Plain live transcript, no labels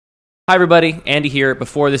Hi, everybody. Andy here.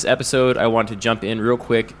 Before this episode, I want to jump in real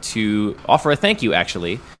quick to offer a thank you,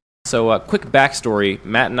 actually. So, quick backstory.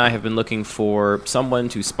 Matt and I have been looking for someone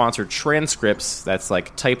to sponsor transcripts that's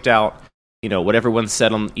like typed out, what everyone's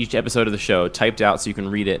said on each episode of the show, typed out so you can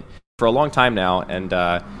read it for a long time now. And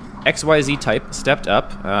XYZ Type stepped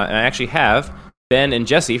up, and I actually have Ben and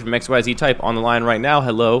Jesse from XYZ Type on the line right now.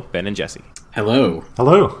 Hello, Ben and Jesse. Hello.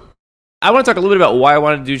 Hello. I want to talk a little bit about why I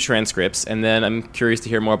wanted to do transcripts, and then I'm curious to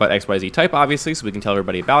hear more about XYZ Type, obviously, so we can tell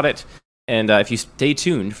everybody about it. And if you stay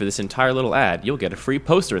tuned for this entire little ad, you'll get a free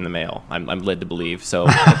poster in the mail, I'm led to believe, so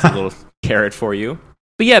that's a little carrot for you.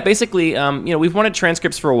 But yeah, basically, we've wanted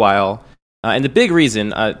transcripts for a while, and the big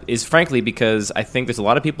reason is, frankly, because I think there's a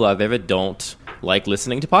lot of people out there that don't like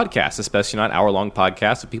listening to podcasts, especially not hour-long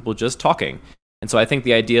podcasts of people just talking. And so I think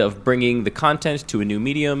the idea of bringing the content to a new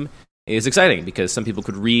medium is exciting because some people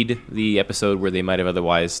could read the episode where they might have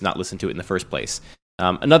otherwise not listened to it in the first place.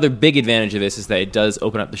 Another big advantage of this is that it does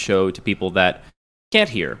open up the show to people that can't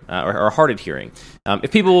hear or are hard at hearing.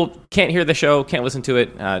 If people can't hear the show, can't listen to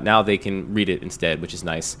it, now they can read it instead, which is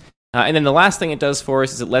nice. And then the last thing it does for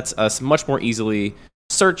us is it lets us much more easily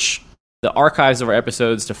search the archives of our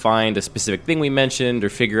episodes to find a specific thing we mentioned or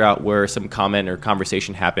figure out where some comment or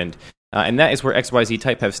conversation happened. And that is where XYZ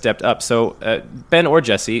Type have stepped up. So, Ben or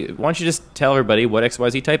Jesse, why don't you just tell everybody what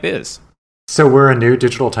XYZ Type is? So we're a new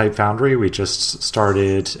digital type foundry. We just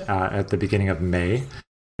started at the beginning of May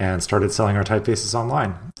and started selling our typefaces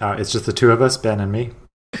online. It's just the two of us, Ben and me.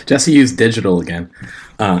 Jesse used digital again.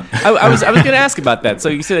 I was going to ask about that. So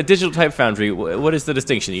you said a digital type foundry. What is the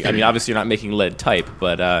distinction? I mean, obviously you're not making lead type,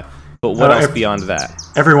 but what else beyond that?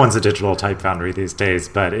 Everyone's a digital type foundry these days,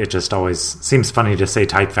 but it just always seems funny to say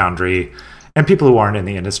type foundry. And people who aren't in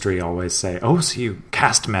the industry always say, "Oh, so you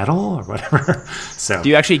cast metal or whatever." So, do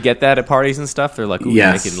you actually get that at parties and stuff? They're like, "Ooh,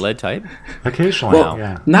 yes. You're making lead type." Occasionally, well,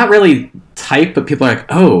 yeah. Not really type, but people are like,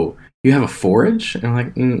 "Oh, you have a forge?" And I'm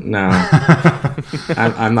like, "No,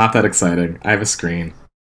 I'm not that exciting. I have a screen."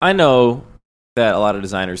 I know that a lot of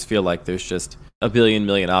designers feel like there's just a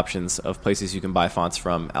million options of places you can buy fonts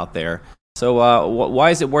from out there. So why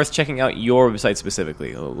is it worth checking out your website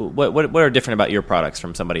specifically? What are different about your products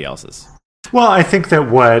from somebody else's? Well, I think that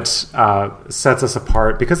what sets us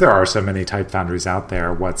apart, because there are so many type foundries out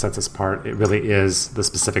there, what sets us apart, it really is the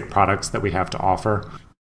specific products that we have to offer.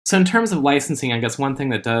 So in terms of licensing, I guess one thing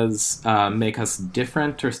that does make us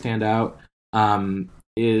different or stand out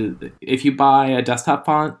is if you buy a desktop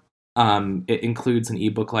font, it includes an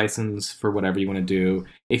ebook license for whatever you want to do.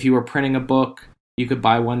 If you were printing a book, you could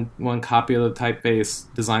buy one copy of the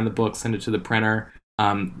typeface, design the book, send it to the printer.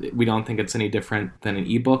 We don't think it's any different than an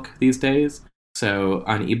ebook these days. So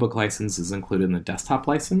an ebook license is included in the desktop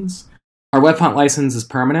license. Our web font license is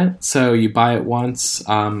permanent, so you buy it once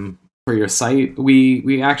for your site.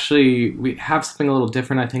 We have something a little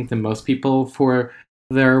different, I think, than most people for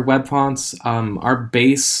their web fonts. Our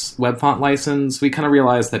base web font license, we kind of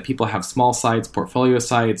realized that people have small sites, portfolio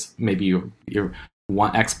sites, maybe you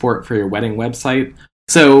want export for your wedding website.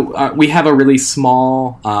 So we have a really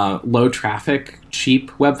small, low-traffic,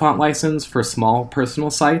 cheap web font license for small personal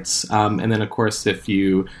sites. And then, of course, if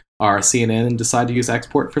you are CNN and decide to use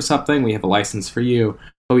export for something, we have a license for you.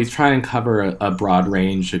 But we try and cover a broad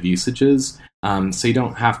range of usages, so you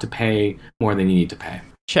don't have to pay more than you need to pay.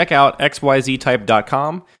 Check out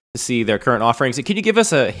xyztype.com to see their current offerings. Can you give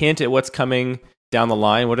us a hint at what's coming down the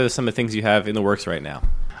line? What are some of the things you have in the works right now?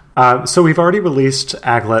 So we've already released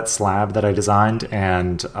Aglet Slab that I designed,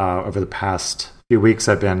 and over the past few weeks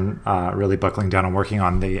I've been really buckling down and working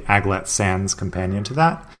on the Aglet Sans companion to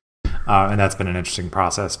that. And that's been an interesting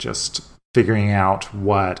process, just figuring out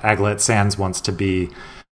what Aglet Sans wants to be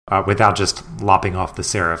without just lopping off the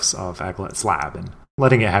serifs of Aglet Slab and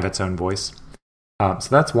letting it have its own voice. So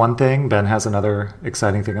that's one thing. Ben has another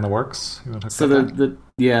exciting thing in the works. You want to talk about that?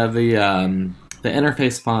 The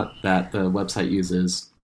interface font that the website uses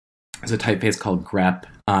is a typeface called grep,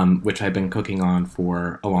 which I've been cooking on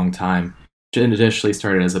for a long time. It initially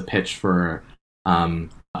started as a pitch for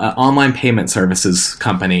an online payment services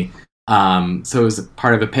company. So it was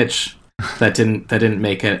part of a pitch that didn't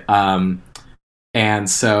make it. And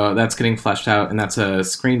so that's getting fleshed out, and that's a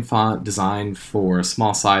screen font designed for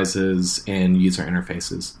small sizes and user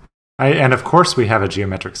interfaces. And of course we have a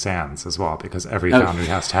geometric sans as well, because every foundry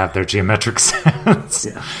has to have their geometric sans.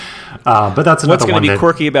 Yeah. But that's another What's going to be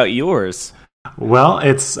quirky about yours? Well,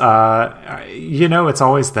 it's it's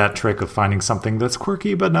always that trick of finding something that's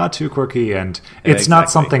quirky but not too quirky, and it's not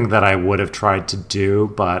something that I would have tried to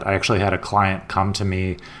do, but I actually had a client come to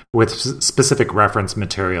me with specific reference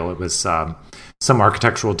material. It was some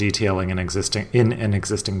architectural detailing in an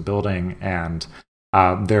existing building, and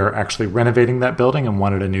they're actually renovating that building and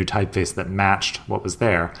wanted a new typeface that matched what was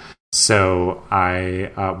there. So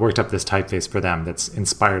I worked up this typeface for them that's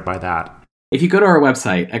inspired by that. If you go to our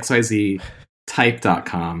website,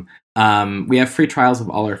 xyztype.com, we have free trials of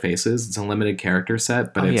all our faces. It's a limited character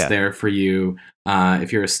set, but it's there for you.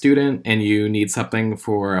 If you're a student and you need something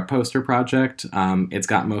for a poster project, it's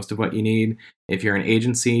got most of what you need. If you're an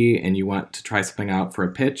agency and you want to try something out for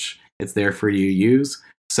a pitch, it's there for you to use.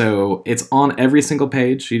 So it's on every single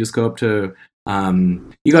page. You just go up to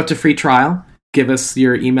free trial, give us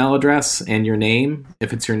your email address and your name.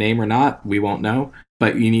 If it's your name or not, we won't know.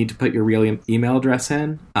 But you need to put your real email address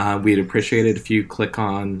in. We'd appreciate it if you click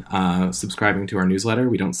on subscribing to our newsletter.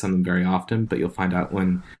 We don't send them very often, but you'll find out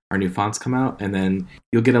when our new fonts come out. And then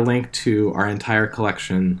you'll get a link to our entire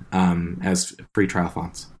collection as free trial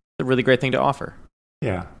fonts. It's a really great thing to offer.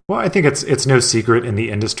 Yeah. Well, I think it's no secret in the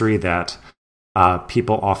industry that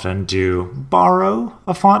people often do borrow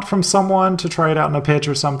a font from someone to try it out in a pitch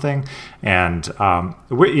or something, and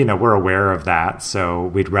we're aware of that. So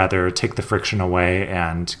we'd rather take the friction away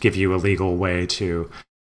and give you a legal way to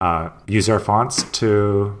use our fonts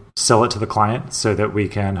to sell it to the client, so that we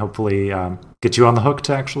can hopefully get you on the hook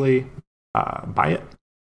to actually buy it.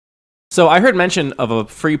 So I heard mention of a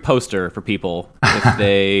free poster for people if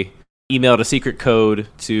they emailed a secret code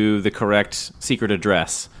to the correct secret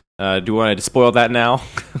address. Do you want to spoil that now?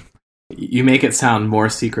 You make it sound more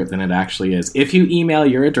secret than it actually is. If you email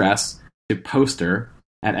your address to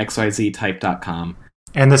poster@xyztype.com.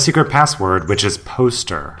 And the secret password, which is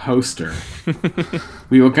poster. Poster.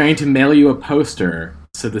 We were going to mail you a poster,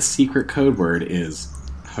 so the secret code word is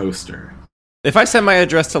poster. If I send my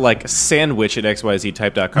address to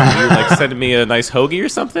sandwich@xyztype.com, will you send me a nice hoagie or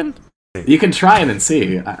something? You can try it and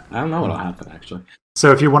see. I don't know what'll happen, actually.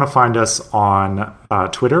 So if you want to find us on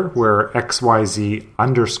Twitter, we're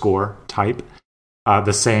XYZ_type.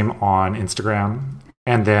 The same on Instagram.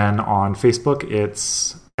 And then on Facebook,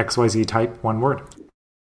 it's XYZ type, one word.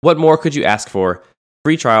 What more could you ask for?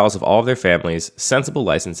 Free trials of all of their families, sensible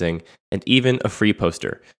licensing, and even a free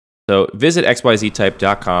poster. So visit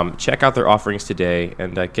xyztype.com, check out their offerings today,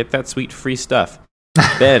 and get that sweet free stuff.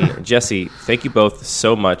 Ben, Jesse, thank you both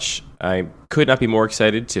so much. I could not be more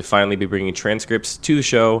excited to finally be bringing transcripts to the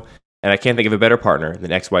show, and I can't think of a better partner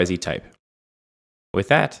than XYZ Type. With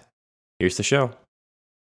that, here's the show.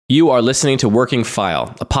 You are listening to Working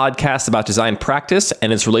File, a podcast about design practice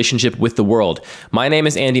and its relationship with the world. My name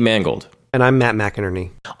is Andy Mangold. And I'm Matt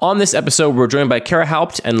McInerney. On this episode, we're joined by Kara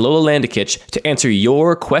Haupt and Lola Landekich to answer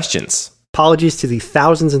your questions. Apologies to the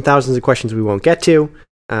thousands and thousands of questions we won't get to.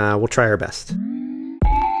 We'll try our best.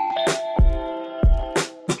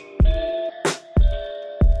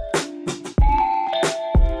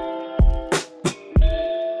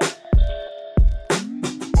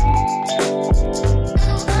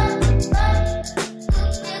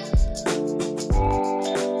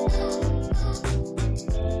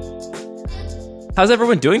 How's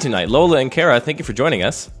everyone doing tonight? Lola and Kara, thank you for joining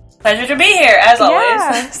us. Pleasure to be here, as always.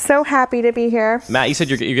 Yeah, so happy to be here. Matt, you said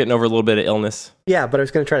you're getting over a little bit of illness. Yeah, but I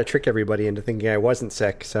was going to try to trick everybody into thinking I wasn't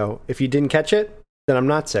sick. So if you didn't catch it, then I'm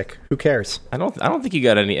not sick. Who cares? I don't think you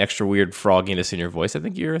got any extra weird frogginess in your voice. I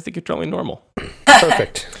think you're totally normal.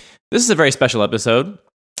 Perfect. This is a very special episode.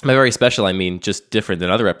 By very special, I mean just different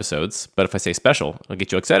than other episodes. But if I say special, I'll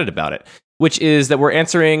get you excited about it. Which is that we're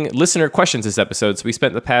answering listener questions this episode. So we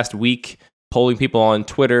spent the past week polling people on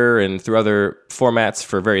Twitter and through other formats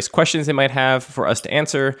for various questions they might have for us to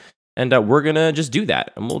answer. And we're going to just do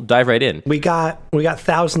that, and we'll dive right in. We got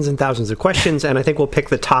thousands and thousands of questions, and I think we'll pick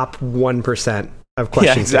the top 1% of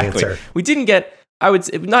questions to answer. We didn't get, I would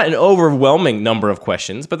say, not an overwhelming number of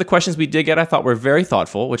questions, but the questions we did get I thought were very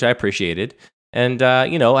thoughtful, which I appreciated. And,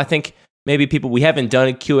 I think maybe we haven't done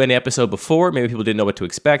a Q&A episode before. Maybe people didn't know what to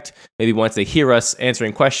expect. Maybe once they hear us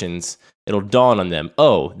answering questions, it'll dawn on them,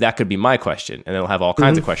 oh, that could be my question. And they'll have all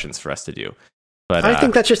kinds of questions for us to do. But I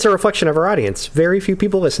think that's just a reflection of our audience. Very few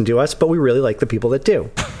people listen to us, but we really like the people that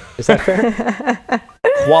do. Is that fair?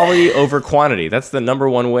 Quality over quantity. That's the number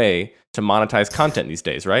one way to monetize content these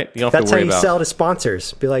days, right? You don't have That's to worry how you about sell to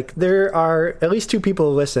sponsors. Be like, there are at least 2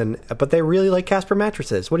 people who listen, but they really like Casper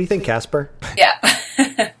mattresses. What do you think, Casper? Yeah.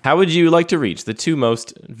 How would you like to reach the 2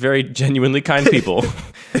 most very genuinely kind people,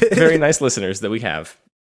 very nice listeners that we have?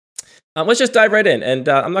 Let's just dive right in. And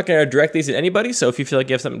I'm not going to direct these at anybody, so if you feel like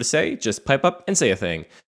you have something to say, just pipe up and say a thing.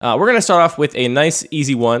 We're going to start off with a nice,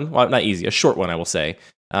 easy one. Well, not easy, a short one, I will say.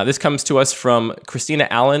 This comes to us from Christina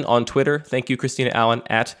Allen on Twitter. Thank you, Christina Allen,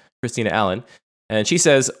 at Christina Allen. And she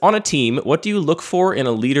says, on a team, what do you look for in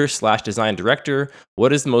a leader/design director?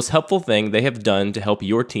 What is the most helpful thing they have done to help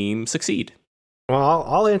your team succeed? Well,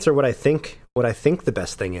 I'll answer what I think what I think the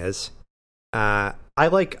best thing is. I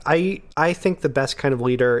think the best kind of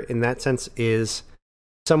leader in that sense is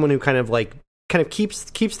someone who kind of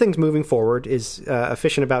keeps things moving forward, is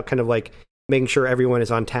efficient about kind of like making sure everyone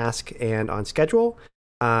is on task and on schedule,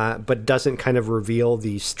 but doesn't kind of reveal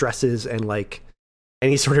the stresses and like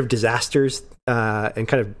any sort of disasters and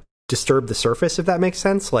kind of disturb the surface, if that makes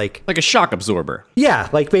sense. Like a shock absorber. Yeah,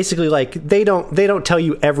 like basically like they don't tell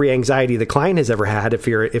you every anxiety the client has ever had if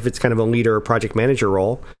it's kind of a leader or project manager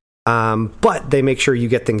role. But they make sure you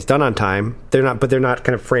get things done on time. They're not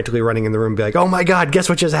kind of frantically running in the room and be like, oh my God, guess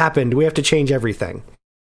what just happened? We have to change everything.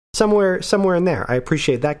 Somewhere in there. I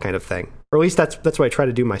appreciate that kind of thing. Or at least that's what I try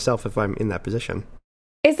to do myself if I'm in that position.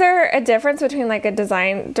 Is there a difference between like a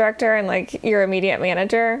design director and like your immediate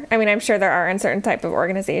manager? I mean, I'm sure there are in certain type of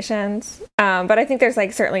organizations. But I think there's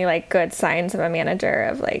like certainly like good signs of a manager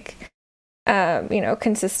of like,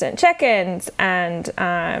 consistent check-ins and,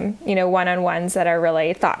 one-on-ones that are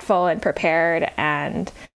really thoughtful and prepared,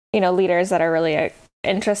 and, leaders that are really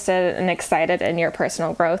interested and excited in your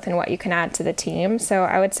personal growth and what you can add to the team. So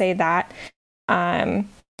I would say that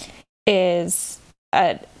is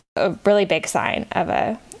a really big sign of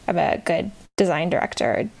a good design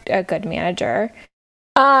director, a good manager.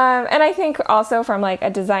 And I think also from like a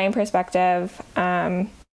design perspective,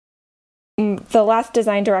 the last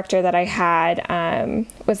design director that I had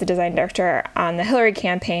was a design director on the Hillary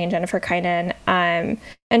campaign, Jennifer Kynan. And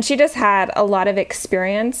she just had a lot of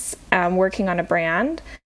experience working on a brand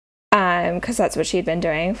because that's what she'd been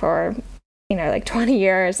doing for, like 20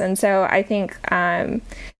 years. And so I think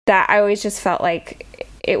that I always just felt like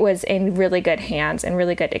it was in really good hands and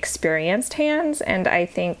really good experienced hands. And I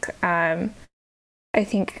think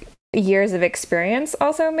years of experience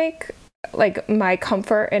also make like my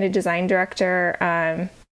comfort in a design director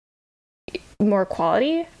more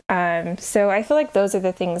quality. So I feel like those are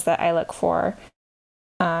the things that I look for.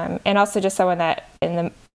 And also just someone that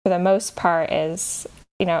for the most part is,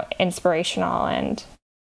 inspirational and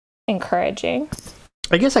encouraging.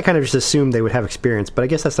 I guess I kind of just assumed they would have experience, but I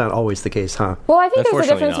guess that's not always the case, huh? Well, I think there's a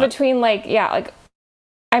difference between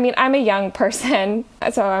I'm a young person,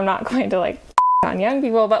 so I'm not going to like on young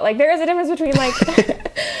people, but like there is a difference between like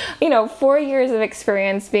 4 years of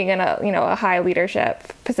experience being in a high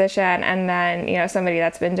leadership position and then somebody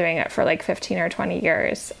that's been doing it for like 15 or 20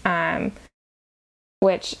 years,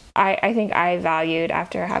 which I think I valued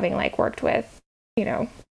after having like worked with a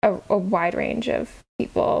wide range of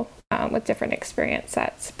people with different experience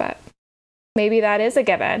sets. But maybe that is a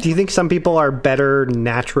given. Do you think some people are better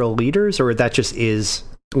natural leaders, or that just is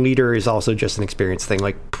leader is also just an experience thing,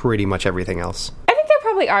 like pretty much everything else? I think there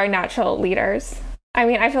probably are natural leaders. I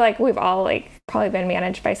mean, I feel like we've all like probably been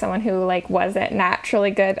managed by someone who like wasn't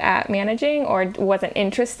naturally good at managing or wasn't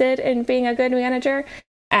interested in being a good manager.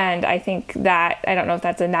 And I think that, I don't know if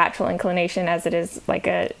that's a natural inclination as it is like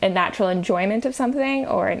a natural enjoyment of something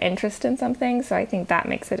or an interest in something. So I think that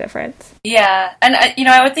makes a difference. Yeah. And,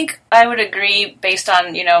 I would agree based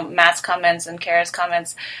on, Matt's comments and Kara's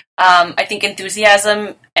comments. I think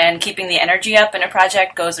enthusiasm and keeping the energy up in a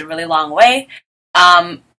project goes a really long way.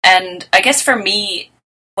 And I guess for me,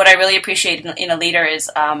 what I really appreciate in a leader is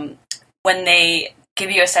when they give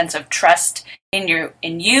you a sense of trust in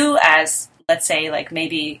you as, let's say, like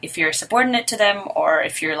maybe if you're subordinate to them or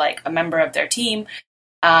if you're like a member of their team,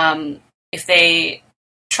 if they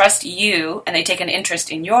trust you and they take an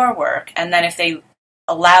interest in your work, and then if they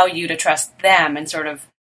allow you to trust them and sort of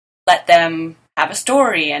let them have a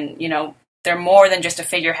story and, they're more than just a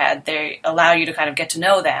figurehead. They allow you to kind of get to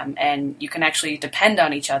know them and you can actually depend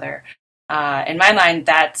on each other. In my mind,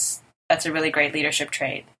 that's a really great leadership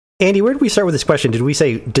trait. Andy, where did we start with this question? Did we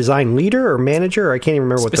say design leader or manager? Or I can't even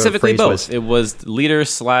remember what the phrase both. Was. It was leader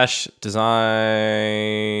 /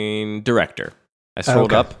 design director. I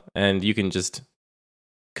scrolled up, and you can just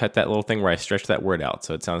cut that little thing where I stretched that word out,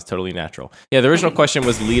 so it sounds totally natural. Yeah, the original question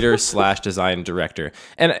was leader / design director.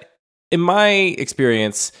 And in my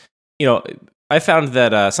experience, I found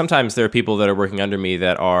that sometimes there are people that are working under me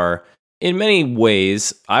that are, in many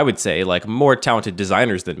ways, I would say, like more talented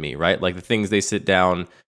designers than me, right? Like the things they sit down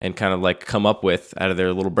and kind of like come up with out of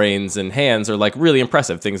their little brains and hands are like really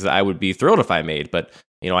impressive, things that I would be thrilled if I made, but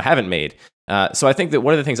I haven't made. So I think that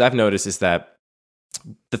one of the things I've noticed is that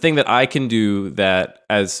the thing that I can do that,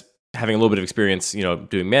 as having a little bit of experience,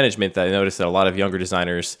 doing management, that I noticed that a lot of younger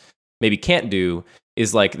designers maybe can't do,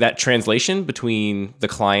 is like that translation between the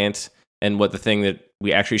client and what the thing that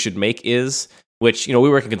we actually should make is, which, we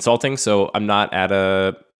work in consulting, so I'm not at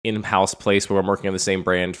a in-house place where I'm working on the same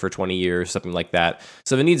brand for 20 years, something like that.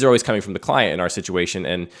 So the needs are always coming from the client in our situation.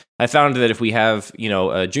 And I found that if we have,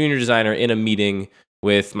 a junior designer in a meeting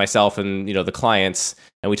with myself and the clients,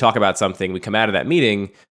 and we talk about something, we come out of that meeting,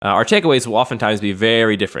 our takeaways will oftentimes be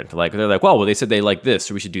very different. Like they're like, well, they said they like this,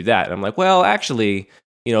 so we should do that. And I'm like, well, actually,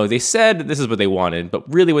 they said this is what they wanted,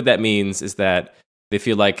 but really what that means is that they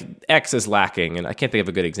feel like X is lacking, and I can't think of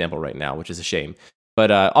a good example right now, which is a shame. But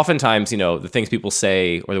oftentimes, the things people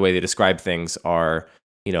say or the way they describe things are,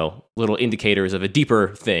 little indicators of a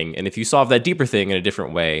deeper thing. And if you solve that deeper thing in a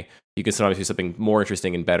different way, you can sometimes do something more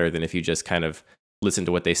interesting and better than if you just kind of listened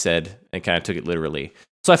to what they said and kind of took it literally.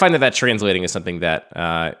 So I find that translating is something that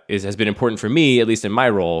has been important for me, at least in my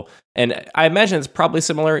role. And I imagine it's probably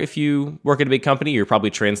similar if you work at a big company. You're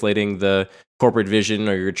probably translating the corporate vision,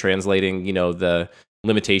 or you're translating, the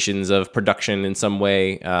limitations of production in some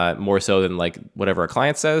way, more so than like whatever a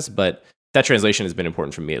client says. But that translation has been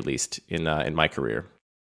important for me, at least in my career.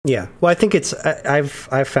 Yeah, well, I think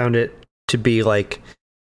I've found it to be like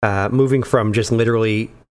moving from just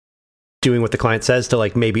literally doing what the client says to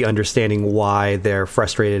like maybe understanding why they're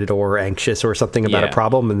frustrated or anxious or something about a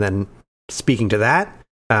problem, and then speaking to that,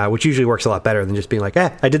 which usually works a lot better than just being like,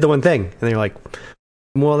 I did the one thing. And then you're like,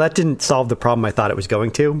 well, that didn't solve the problem I thought it was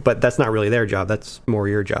going to, but that's not really their job. That's more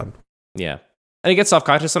your job. Yeah. And it gets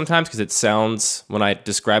self-conscious sometimes because it sounds, when I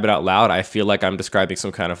describe it out loud, I feel like I'm describing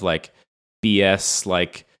some kind of like BS,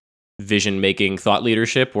 like vision-making thought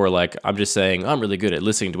leadership, where like I'm just saying, I'm really good at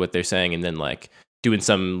listening to what they're saying and then like doing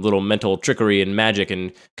some little mental trickery and magic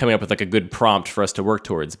and coming up with like a good prompt for us to work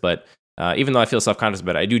towards. But even though I feel self-conscious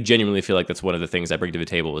about it, I do genuinely feel like that's one of the things I bring to the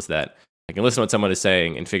table, is that I can listen to what someone is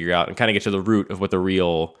saying and figure out and kind of get to the root of what the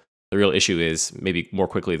real issue is, maybe more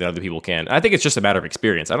quickly than other people can. And I think it's just a matter of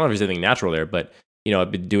experience. I don't know if there's anything natural there, but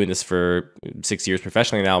I've been doing this for 6 years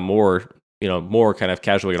professionally now, more kind of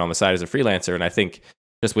casually and on the side as a freelancer. And I think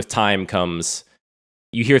just with time comes,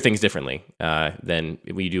 you hear things differently than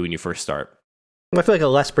you do when you first start. I feel like a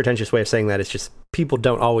less pretentious way of saying that is just people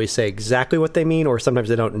don't always say exactly what they mean, or sometimes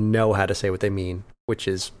they don't know how to say what they mean, which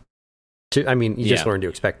is, you just learn to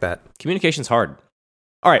expect that. Communication's hard.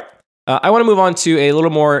 All right. I want to move on to a little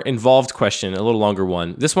more involved question, a little longer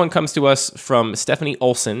one. This one comes to us from Stephanie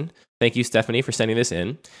Olson. Thank you, Stephanie, for sending this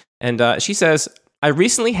in. And she says, I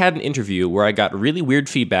recently had an interview where I got really weird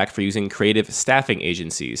feedback for using creative staffing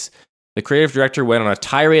agencies. The creative director went on a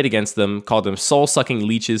tirade against them, called them soul-sucking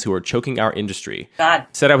leeches who are choking our industry. God.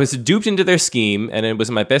 Said I was duped into their scheme, and it was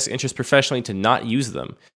in my best interest professionally to not use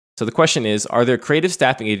them. So the question is, are there creative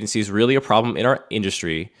staffing agencies really a problem in our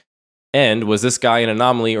industry? And was this guy an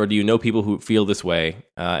anomaly, or do you know people who feel this way?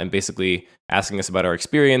 And basically asking us about our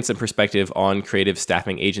experience and perspective on creative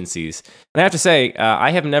staffing agencies. And I have to say,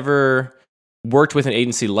 I have never worked with an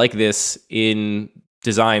agency like this in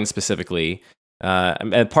design specifically.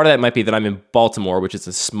 And part of that might be that I'm in Baltimore, which is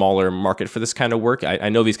a smaller market for this kind of work. I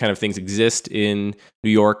know these kind of things exist in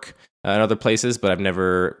New York and other places, but I've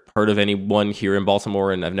never heard of anyone here in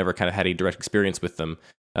Baltimore, and I've never kind of had any direct experience with them.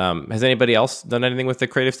 Has anybody else done anything with the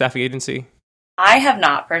creative staffing agency? I have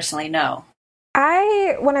not personally, no.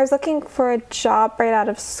 When I was looking for a job right out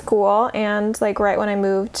of school and like right when I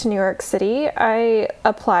moved to New York City, I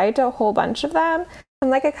applied to a whole bunch of them. And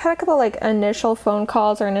like I had a couple like initial phone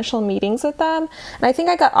calls or initial meetings with them. And I think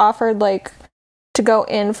I got offered like to go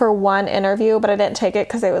in for one interview, but I didn't take it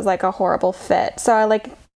because it was like a horrible fit. So I like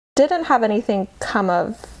didn't have anything come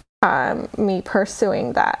of me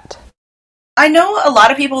pursuing that. I know a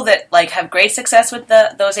lot of people that like have great success with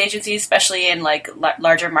those agencies, especially in like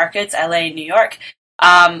larger markets, LA, New York.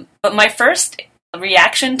 But my first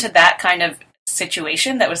reaction to that kind of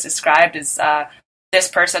situation that was described is this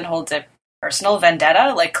person holds a personal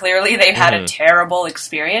vendetta. Like clearly they've had a terrible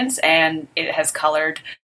experience and it has colored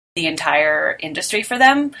the entire industry for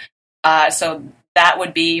them. So that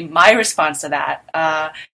would be my response to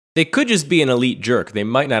that. They could just be an elite jerk. They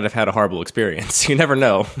might not have had a horrible experience. You never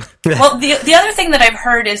know. Well, the other thing that I've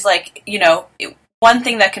heard is like, one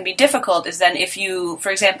thing that can be difficult is then if you,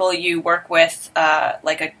 for example, you work with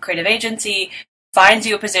like a creative agency, finds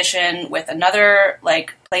you a position with another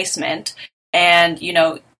like placement, and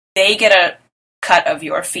they get a cut of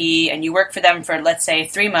your fee, and you work for them for let's say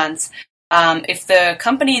 3 months. If the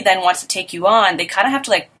company then wants to take you on, they kind of have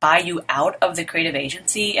to like buy you out of the creative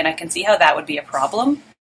agency, and I can see how that would be a problem.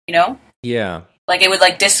 Yeah. Like it would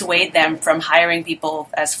like dissuade them from hiring people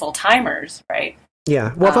as full-timers, right?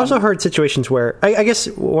 Yeah. Well, I've also heard situations where I guess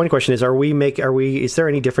one question is, is there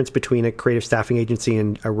any difference between a creative staffing agency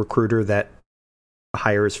and a recruiter that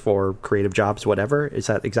hires for creative jobs, whatever? Is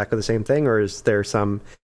that exactly the same thing, or is there some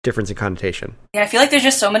difference in connotation? Yeah, I feel like there's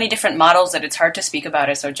just so many different models that it's hard to speak about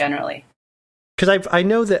it so generally. Because I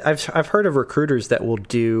know that I've heard of recruiters that will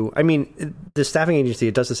do, the staffing agency,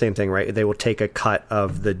 it does the same thing, right? They will take a cut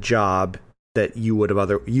of the job that you would have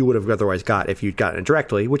otherwise got if you'd gotten it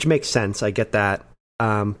directly, which makes sense. I get that.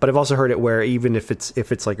 But I've also heard it where even if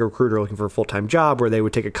it's like a recruiter looking for a full-time job where they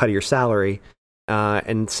would take a cut of your salary,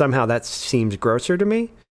 and somehow that seems grosser to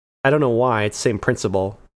me. I don't know why. It's the same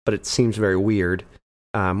principle, but it seems very weird,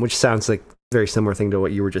 which sounds like a very similar thing to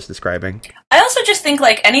what you were just describing. I also just think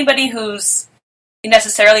like anybody who's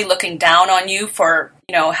necessarily looking down on you for,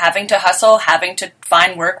 having to hustle, having to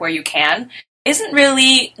find work where you can, isn't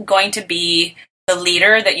really going to be the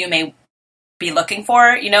leader that you may be looking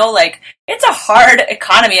for. Like, it's a hard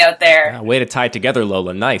economy out there. Way to tie it together,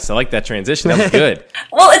 Lola. Nice. I like that transition. That was good.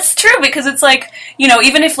 Well, it's true, because it's like,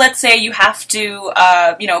 even if, let's say, you have to,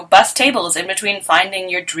 bust tables in between finding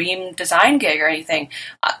your dream design gig or anything,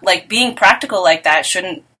 like, being practical like that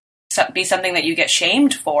shouldn't be something that you get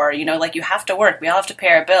shamed for. Like, you have to work. We all have to pay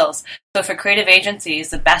our bills. So for creative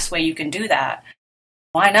agencies, the best way you can do that,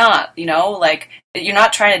 why not? Like, you're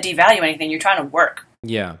not trying to devalue anything. You're trying to work.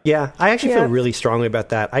 Yeah. Yeah, I actually feel really strongly about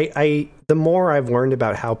that. I the more I've learned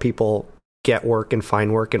about how people get work and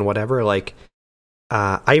find work and whatever, like,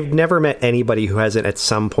 I've never met anybody who hasn't at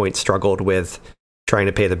some point struggled with trying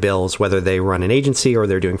to pay the bills, whether they run an agency or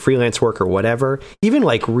they're doing freelance work or whatever. Even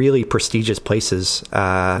like really prestigious places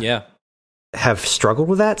have struggled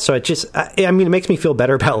with that. So it just, it makes me feel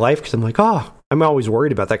better about life, because I'm like, I'm always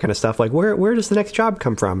worried about that kind of stuff. Like, where does the next job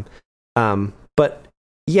come from? But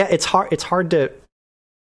yeah, it's hard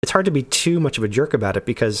to be too much of a jerk about it,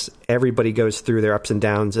 because everybody goes through their ups and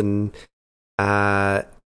downs, and I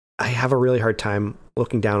have a really hard time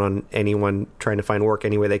looking down on anyone trying to find work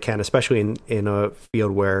any way they can, especially in a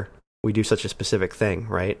field where we do such a specific thing,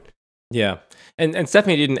 right? Yeah. And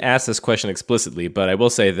Stephanie didn't ask this question explicitly, but I will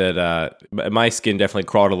say that my skin definitely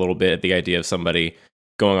crawled a little bit at the idea of somebody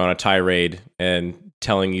going on a tirade and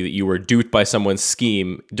telling you that you were duped by someone's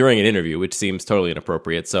scheme during an interview, which seems totally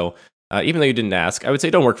inappropriate. So even though you didn't ask, I would say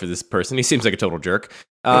don't work for this person. He seems like a total jerk.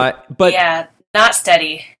 But yeah, not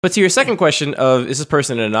steady. But to your second question of, is this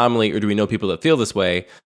person an anomaly, or do we know people that feel this way?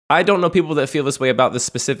 I don't know people that feel this way about this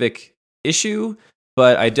specific issue,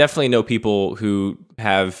 but I definitely know people who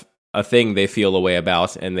have a thing they feel a way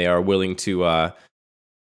about, and they are willing to,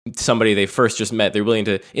 somebody they first just met, they're willing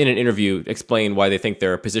to, in an interview, explain why they think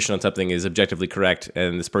their position on something is objectively correct,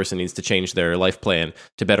 and this person needs to change their life plan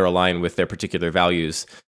to better align with their particular values,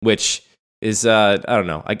 which is, I don't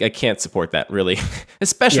know, I can't support that, really,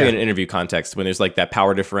 especially in an interview context when there's like that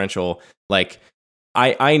power differential. Like,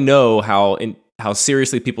 I know how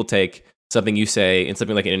seriously people take something you say in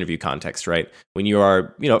something like an interview context, right? When you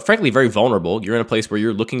are, frankly, very vulnerable, you're in a place where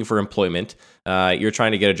you're looking for employment, you're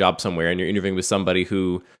trying to get a job somewhere, and you're interviewing with somebody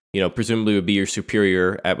who, presumably would be your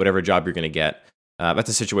superior at whatever job you're going to get. That's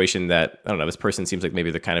a situation that, I don't know, this person seems like maybe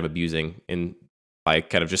they're kind of abusing by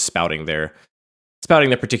kind of just spouting their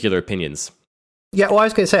particular opinions. Yeah, well, I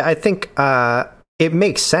was going to say, I think it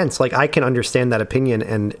makes sense. Like, I can understand that opinion,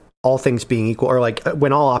 and all things being equal, or like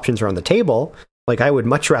when all options are on the table, like, I would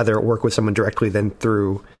much rather work with someone directly than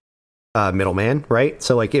through a middleman, right?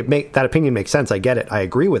 So like, that opinion makes sense. I get it. I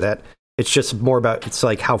agree with it. It's just more about, it's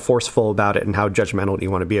like how forceful about it and how judgmental do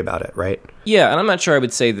you want to be about it, right? Yeah, and I'm not sure I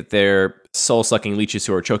would say that they're soul-sucking leeches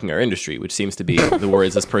who are choking our industry, which seems to be the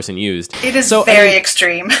words this person used. It is very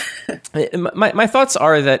extreme. My thoughts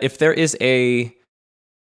are that if there is a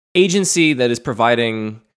agency that is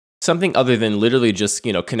providing something other than literally just,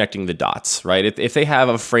 connecting the dots, right? If they have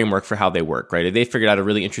a framework for how they work, right? If they figured out a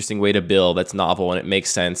really interesting way to bill that's novel and it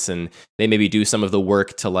makes sense, and they maybe do some of the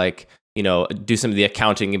work to like, do some of the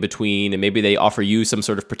accounting in between, and maybe they offer you some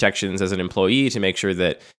sort of protections as an employee to make sure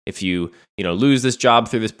that if you, lose this job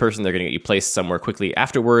through this person, they're going to get you placed somewhere quickly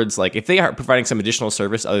afterwards. Like, if they are providing some additional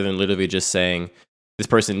service other than literally just saying, this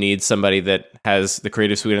person needs somebody that has the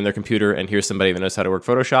Creative Suite on their computer, and here's somebody that knows how to work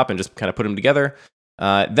Photoshop, and just kind of put them together,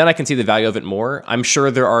 then I can see the value of it more. I'm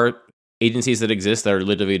sure there are agencies that exist that are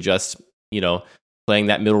literally just, playing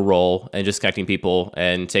that middle role and just connecting people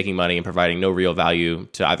and taking money and providing no real value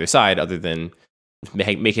to either side other than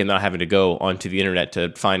making them not having to go onto the internet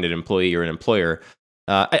to find an employee or an employer.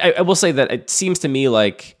 I will say that it seems to me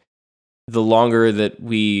like the longer that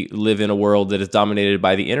we live in a world that is dominated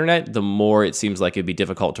by the internet, the more it seems like it'd be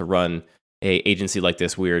difficult to run a agency like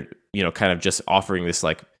this weird, kind of just offering this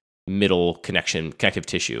like middle connective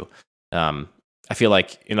tissue. I feel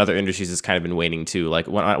like in other industries it's kind of been waning too. Like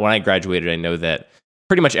when I graduated, I know that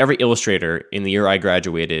pretty much every illustrator in the year I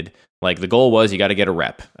graduated, like the goal was you got to get a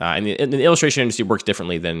rep. And the illustration industry works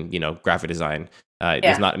differently than, graphic design.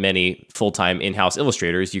 There's not many full-time in-house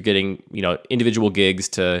illustrators. You're getting, individual gigs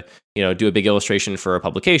to, do a big illustration for a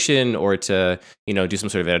publication or to, do some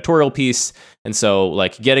sort of editorial piece. And so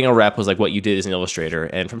like getting a rep was like what you did as an illustrator.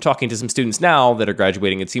 And from talking to some students now that are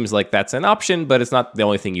graduating, it seems like that's an option, but it's not the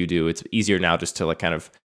only thing you do. It's easier now just to like kind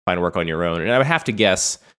of find work on your own. And I would have to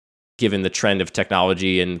guess, given the trend of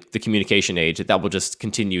technology and the communication age, that will just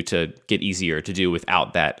continue to get easier to do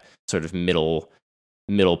without that sort of middle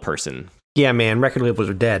person. Yeah, man, record labels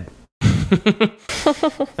are dead.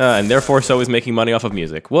 And therefore, so is making money off of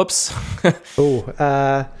music. Whoops.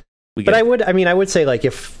 I would say like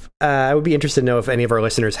if I would be interested to know if any of our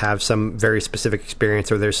listeners have some very specific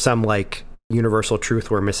experience or there's some like universal truth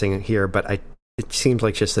we're missing here, but it seems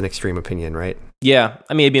like just an extreme opinion, right? Yeah,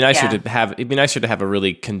 I mean, it'd be nicer to have a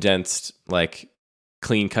really condensed, like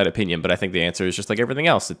clean cut opinion, but I think the answer is just like everything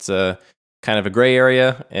else. It's kind of a gray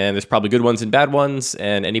area, and there's probably good ones and bad ones,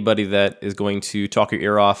 and anybody that is going to talk your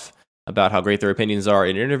ear off about how great their opinions are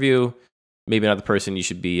in an interview, maybe not the person you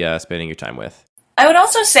should be spending your time with. I would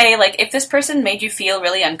also say, like, if this person made you feel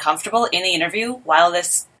really uncomfortable in the interview while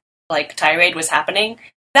this, like, tirade was happening,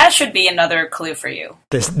 that should be another clue for you.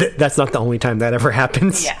 That's not the only time that ever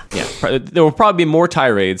happens. Yeah. There will probably be more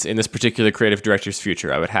tirades in this particular creative director's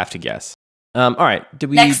future, I would have to guess. All right.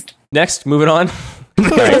 Next, moving on. All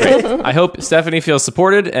right, great. I hope Stephanie feels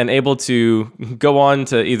supported and able to go on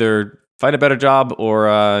to either find a better job or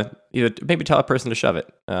either maybe tell a person to shove it.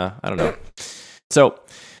 I don't know. So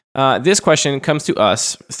this question comes to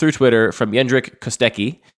us through Twitter from Jendrik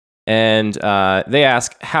Kostecki. And they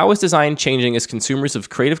ask, how is design changing as consumers of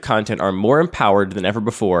creative content are more empowered than ever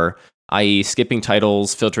before, i.e. skipping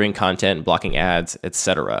titles, filtering content, blocking ads,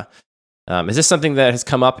 etc.? Is this something that has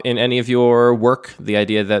come up in any of your work, the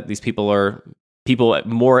idea that these people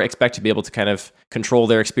more expect to be able to kind of control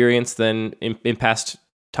their experience than in past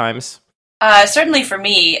times? Certainly for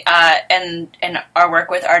me, and our work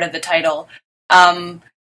with Art of the Title,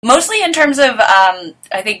 mostly in terms of,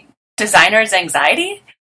 I think, designers' anxiety.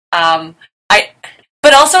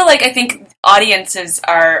 But also, like, I think audiences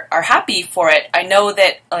are happy for it. I know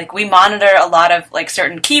that, like, we monitor a lot of, like,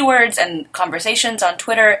 certain keywords and conversations on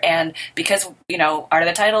Twitter, and because, Art of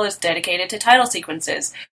the Title is dedicated to title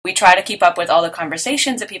sequences, we try to keep up with all the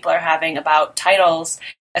conversations that people are having about titles,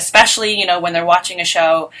 especially, when they're watching a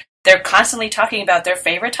show. They're constantly talking about their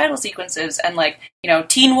favorite title sequences, and, like,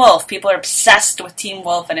 Teen Wolf, people are obsessed with Teen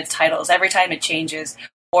Wolf and its titles every time it changes,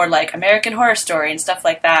 or, like, American Horror Story and stuff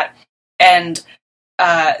like that. And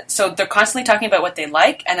so they're constantly talking about what they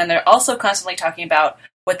like, and then they're also constantly talking about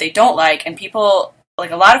what they don't like, and people, like,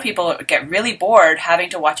 a lot of people get really bored having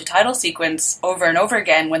to watch a title sequence over and over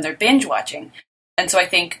again when they're binge watching. And so I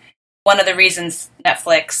think one of the reasons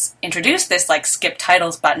Netflix introduced this, like, skip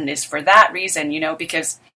titles button is for that reason,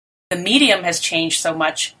 because the medium has changed so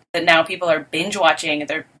much that now people are binge watching,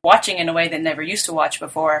 they're watching in a way they never used to watch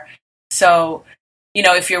before. So,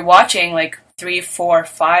 if you're watching, like, 3, 4,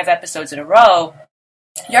 5 episodes in a row,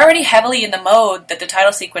 you're already heavily in the mode that the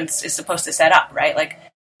title sequence is supposed to set up, right? Like,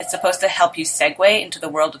 it's supposed to help you segue into the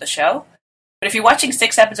world of the show. But if you're watching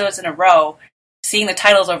 6 episodes in a row, seeing the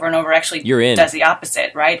titles over and over actually does the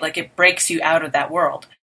opposite, right? Like, it breaks you out of that world.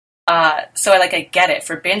 So I get it.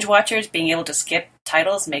 For binge watchers, being able to skip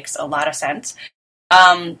titles makes a lot of sense.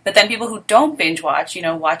 But then people who don't binge watch,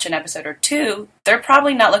 watch an episode or 2, they're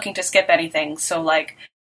probably not looking to skip anything. So, like,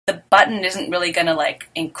 the button isn't really going to, like,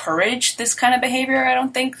 encourage this kind of behavior, I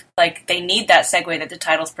don't think. Like, they need that segue that the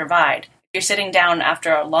titles provide. If you're sitting down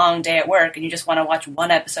after a long day at work and you just want to watch one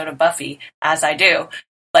episode of Buffy, as I do,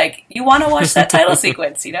 like, you want to watch that title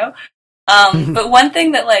sequence, But one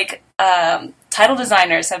thing that, like, title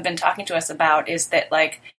designers have been talking to us about is that,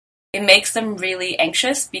 like, it makes them really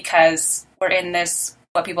anxious because we're in this,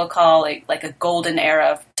 what people call, like a golden era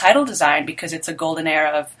of title design, because it's a golden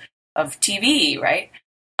era of TV, right?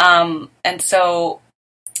 And so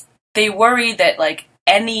they worry that, like,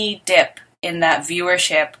 any dip in that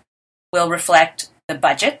viewership will reflect the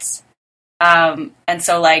budgets. And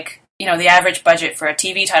so, like, the average budget for a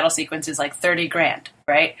TV title sequence is like $30,000,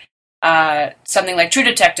 right? Something like True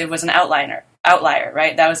Detective was an outlier,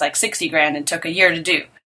 right? That was like $60,000 and took a year to do.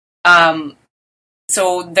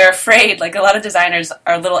 So they're afraid, like, a lot of designers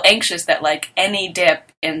are a little anxious that, like, any dip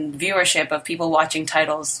in viewership of people watching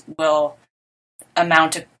titles will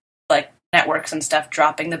amount to, like, networks and stuff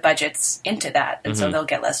dropping the budgets into that, and so they'll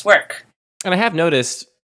get less work. And I have noticed,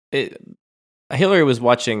 Hillary was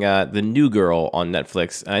watching The New Girl on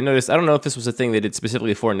Netflix, and I noticed, I don't know if this was a thing they did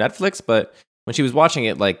specifically for Netflix, but when she was watching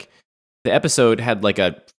it, like, the episode had, like,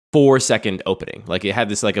 a 4-second opening. Like, it had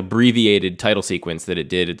this, like, abbreviated title sequence that it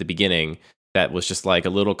did at the beginning that was just, like, a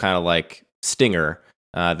little kind of, like, stinger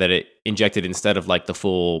that it injected instead of like the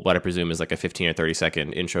full, what I presume is like a 15 or 30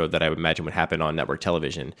 second intro that I would imagine would happen on network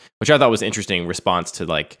television, which I thought was an interesting response to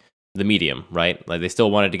like the medium, right? Like they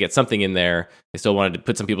still wanted to get something in there. They still wanted to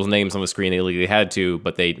put some people's names on the screen. They legally had to,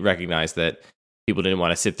 but they recognized that people didn't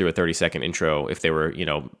want to sit through a 30-second intro if they were,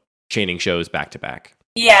 chaining shows back to back.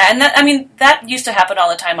 Yeah, and that used to happen all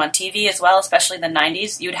the time on TV as well, especially in the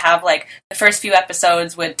 90s. You'd have, like, the first few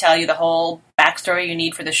episodes would tell you the whole backstory you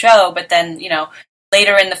need for the show, but then,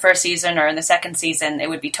 later in the first season or in the second season, it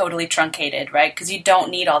would be totally truncated, right? Because you don't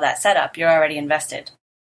need all that setup. You're already invested.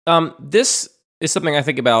 This is something I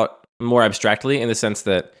think about more abstractly in the sense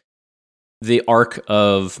that the arc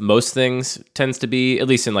of most things tends to be, at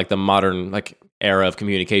least in, like, the modern, like, era of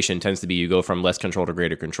communication, tends to be you go from less control to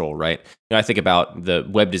greater control, right? I think about the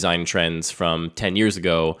web design trends from 10 years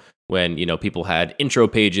ago when, people had intro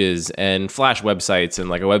pages and Flash websites, and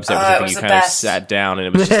like a website was something you kind of sat down and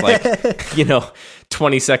it was just like,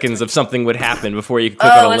 20 seconds of something would happen before you could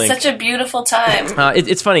click on a link. Oh, it's such a beautiful time.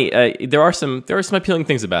 It's funny. There are some appealing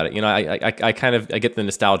things about it. I get the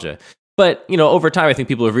nostalgia. But, over time, I think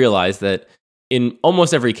people have realized that in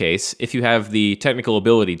almost every case, if you have the technical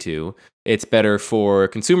ability to, it's better for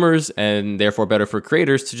consumers and therefore better for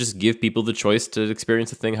creators to just give people the choice to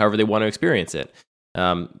experience the thing however they want to experience it.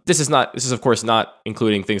 This is of course not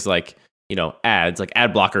including things like, ads, like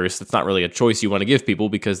ad blockers. That's not really a choice you want to give people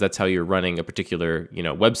because that's how you're running a particular,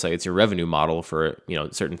 website. It's your revenue model for,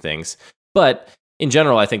 certain things. But in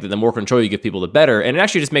general, I think that the more control you give people, the better. And it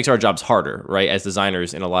actually just makes our jobs harder, right? As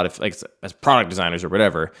designers in a lot of, like, as product designers or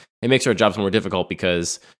whatever, it makes our jobs more difficult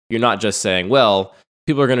because you're not just saying, well,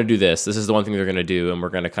 people are going to do this. This is the one thing they're going to do. And we're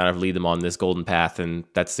going to kind of lead them on this golden path. And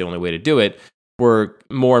that's the only way to do it. We're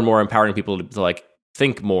more and more empowering people to like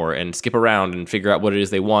think more and skip around and figure out what it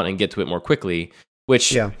is they want and get to it more quickly,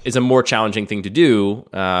 which is a more challenging thing to do,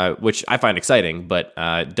 which I find exciting, but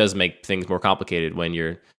it does make things more complicated when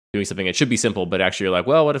you're doing something that should be simple, but actually you're like,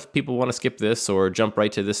 well, what if people want to skip this or jump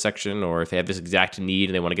right to this section, or if they have this exact need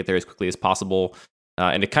and they want to get there as quickly as possible.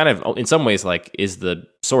 And it kind of, in some ways, like is the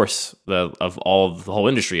source of all of the whole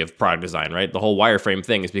industry of product design, right? The whole wireframe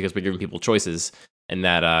thing is because we're giving people choices, and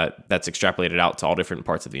that's extrapolated out to all different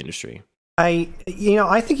parts of the industry. I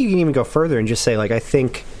think you can even go further and just say, like, I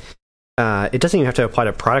think it doesn't even have to apply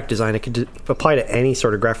to product design. It could apply to any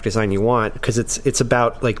sort of graphic design you want, because it's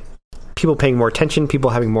about like people paying more attention, people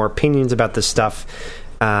having more opinions about this stuff,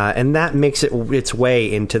 and that makes its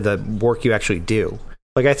way into the work you actually do.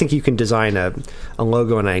 Like, I think you can design a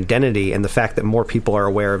logo and an identity, and the fact that more people are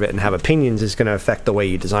aware of it and have opinions is going to affect the way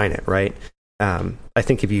you design it, right? I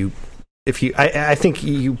think I think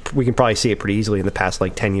we can probably see it pretty easily in the past,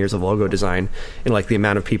 like, 10 years of logo design, and like the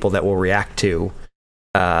amount of people that will react to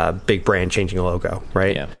big brand changing a logo,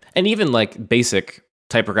 right? Yeah, and even like basic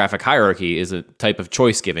typographic hierarchy is a type of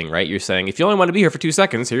choice giving, right? You're saying, if you only want to be here for 2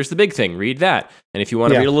 seconds, here's the big thing, read that. And if you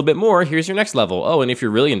want to read a little bit more, here's your next level. Oh, and if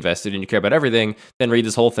you're really invested and you care about everything, then read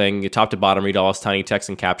this whole thing, you top to bottom, read all this tiny text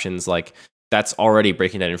and captions. Like, that's already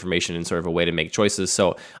breaking that information in sort of a way to make choices.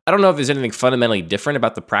 So I don't know if there's anything fundamentally different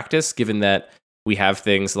about the practice, given that we have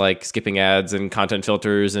things like skipping ads and content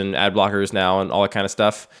filters and ad blockers now and all that kind of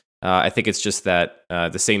stuff. I think it's just that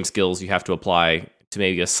the same skills you have to apply to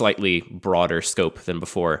maybe a slightly broader scope than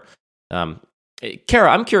before. Kara,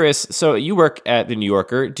 I'm curious. So you work at The New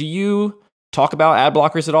Yorker. Do you talk about ad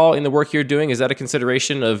blockers at all in the work you're doing? Is that a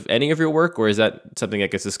consideration of any of your work, or is that something that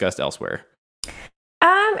gets discussed elsewhere?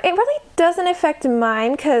 It really doesn't affect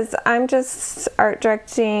mine because I'm just art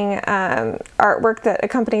directing artwork that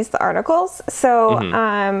accompanies the articles.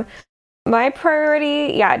 So my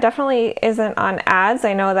priority, definitely isn't on ads.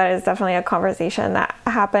 I know that is definitely a conversation that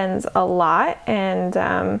happens a lot, and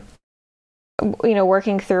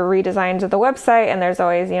working through redesigns of the website, and there's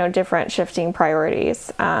always different shifting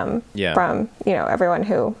priorities from everyone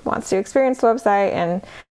who wants to experience the website, and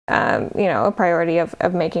a priority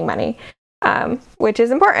of making money, which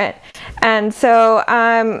is important. And so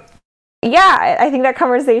I think that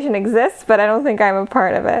conversation exists, but I don't think I'm a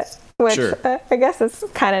part of it. Which I guess is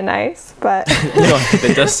kind of nice, but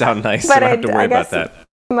that does sound nice. But I don't have to worry about that.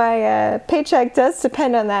 My paycheck does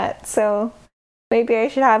depend on that, so maybe I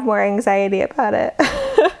should have more anxiety about it.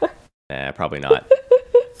 Probably not.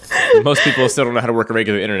 Most people still don't know how to work a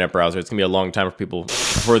regular internet browser. It's gonna be a long time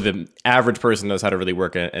before the average person knows how to really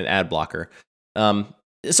work an ad blocker.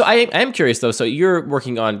 So I am curious though. So you're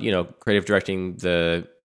working on creative directing the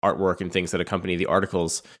artwork and things that accompany the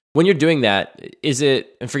articles. When you're doing that, is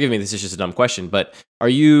it, and forgive me, this is just a dumb question, but are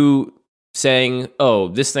you saying, oh,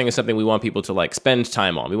 this thing is something we want people to like spend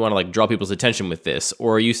time on. We want to like draw people's attention with this.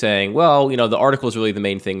 Or are you saying, well, the article is really the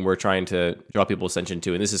main thing we're trying to draw people's attention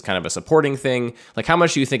to, and this is kind of a supporting thing? Like, how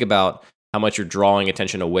much do you think about how much you're drawing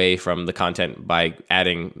attention away from the content by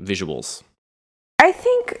adding visuals? I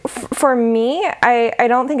think for me, I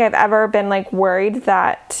don't think I've ever been like worried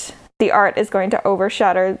that the art is going to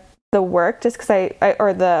overshadow the work just because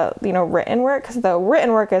or the written work, because the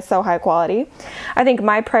written work is so high quality. I think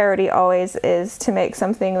my priority always is to make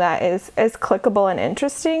something that is clickable and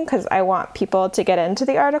interesting, because I want people to get into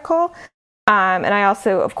the article, and I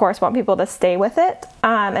also of course want people to stay with it,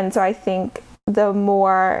 and so I think the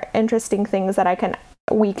more interesting things that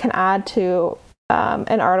we can add to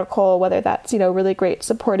an article, whether that's really great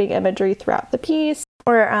supporting imagery throughout the piece,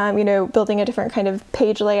 or building a different kind of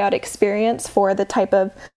page layout experience for the type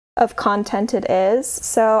of content it is.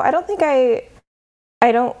 So I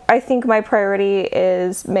think my priority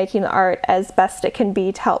is making the art as best it can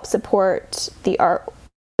be to help support the art,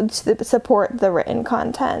 to support the written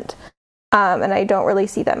content, and I don't really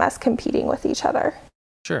see them as competing with each other.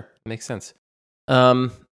 Sure, makes sense.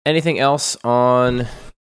 Anything else on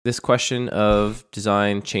this question of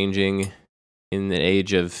design changing in the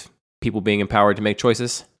age of people being empowered to make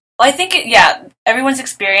choices? Well, I think, everyone's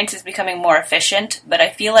experience is becoming more efficient, but I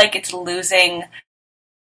feel like it's losing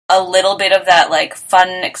a little bit of that, like, fun,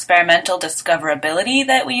 experimental discoverability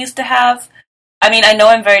that we used to have. I mean, I know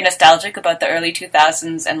I'm very nostalgic about the early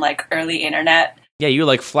 2000s and, like, early internet. Yeah, you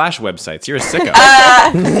like Flash websites. You're a sicko.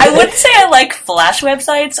 I wouldn't say I like Flash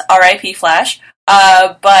websites, RIP Flash,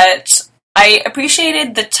 but I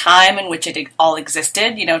appreciated the time in which it all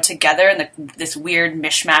existed, together in this weird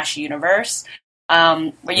mishmash universe.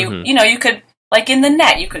 Where you could, like in the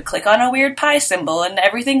net, you could click on a weird pie symbol and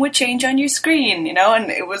everything would change on your screen,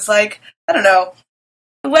 and it was like, I don't know,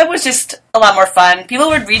 the web was just a lot more fun. People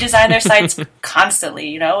would redesign their sites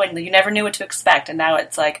constantly, and you never knew what to expect, and now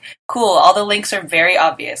it's like, cool, all the links are very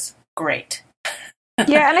obvious. Great.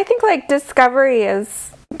 Yeah, and I think like discovery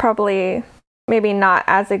is probably maybe not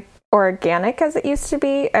as organic as it used to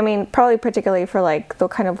be. I mean, probably particularly for like the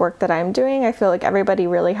kind of work that I'm doing, I feel like everybody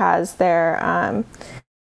really has their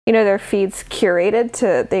their feeds curated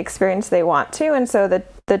to the experience they want to, and so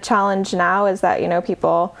the challenge now is that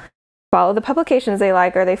people follow the publications they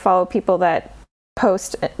like, or they follow people that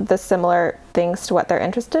post the similar things to what they're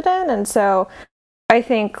interested in. And so I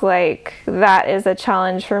think like that is a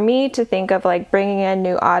challenge for me, to think of like bringing in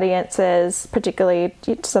new audiences, particularly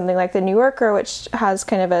to something like the New Yorker, which has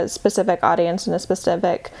kind of a specific audience and a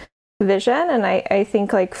specific vision. And I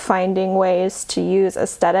think like finding ways to use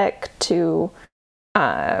aesthetic to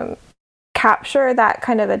capture that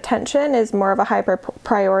kind of attention is more of a hyper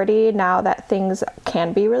priority now that things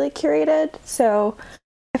can be really curated. So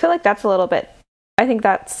I feel like that's I think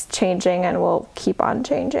that's changing and will keep on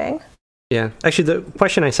changing. Yeah. Actually, the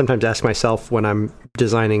question I sometimes ask myself when I'm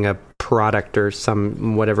designing a product or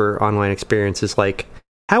some whatever online experience is like,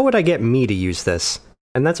 how would I get me to use this?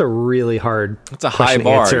 And that's a really hard It's a high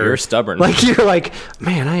bar. Answer. You're stubborn. Like, you're like,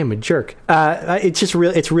 man, I am a jerk.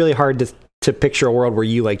 It's really hard to picture a world where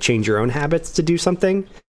you like change your own habits to do something.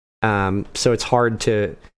 So it's hard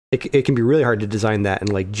it can be really hard to design that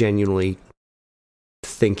and like genuinely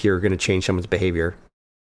think you're going to change someone's behavior.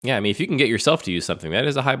 Yeah, I mean, if you can get yourself to use something, that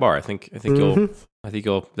is a high bar. I think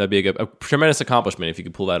that'd be a tremendous accomplishment if you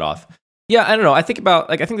could pull that off. Yeah, I don't know. I think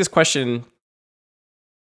this question,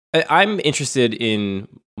 I'm interested in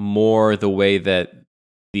more the way that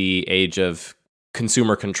the age of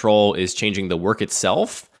consumer control is changing the work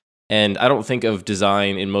itself. And I don't think of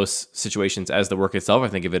design in most situations as the work itself. I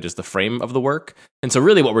think of it as the frame of the work. And so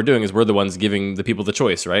really what we're doing is we're the ones giving the people the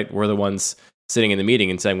choice, right? We're the ones sitting in the meeting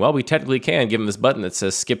and saying, well, we technically can give them this button that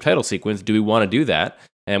says skip title sequence. Do we want to do that?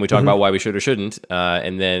 And we talk about why we should or shouldn't.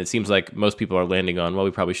 And then it seems like most people are landing on, well,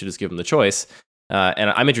 we probably should just give them the choice. And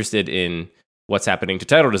I'm interested in what's happening to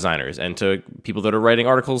title designers and to people that are writing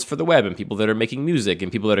articles for the web and people that are making music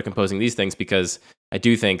and people that are composing these things, because I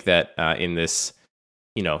do think that in this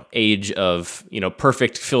age of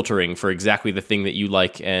perfect filtering for exactly the thing that you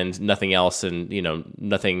like and nothing else, and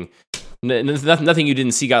nothing you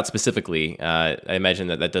didn't seek out specifically, I imagine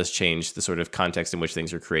that does change the sort of context in which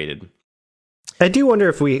things are created. I do wonder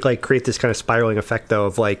if we like create this kind of spiraling effect though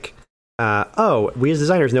of like, we as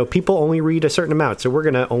designers know people only read a certain amount, so we're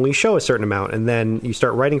going to only show a certain amount, and then you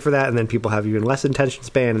start writing for that, and then people have even less attention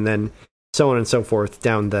span, and then so on and so forth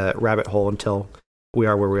down the rabbit hole until we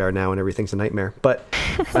are where we are now and everything's a nightmare. But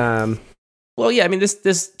well, yeah, I mean,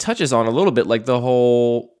 this touches on a little bit like the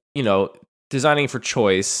whole designing for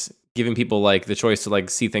choice giving people like the choice to like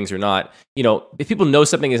see things or not. If people know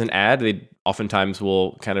something is an ad, they oftentimes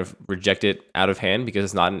will kind of reject it out of hand because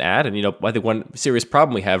it's not an ad. And I think one serious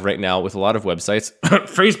problem we have right now with a lot of websites,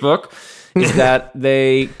 Facebook, is that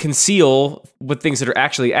they conceal what things that are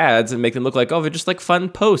actually ads and make them look like, oh, they're just like fun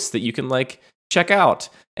posts that you can like check out.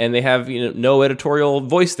 And they have no editorial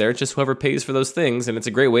voice there. It's just whoever pays for those things. And it's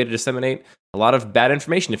a great way to disseminate a lot of bad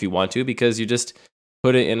information if you want to, because you just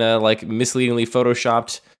put it in a like misleadingly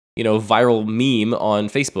photoshopped, viral meme on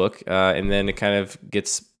Facebook, and then it kind of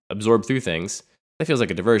gets absorbed through things. That feels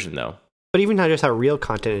like a diversion, though. But even not just how real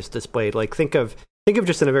content is displayed. Like think of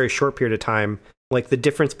just in a very short period of time, like the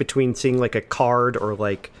difference between seeing like a card or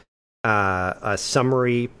like a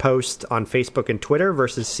summary post on Facebook and Twitter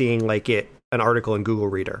versus seeing like an article in Google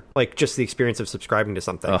Reader. Like just the experience of subscribing to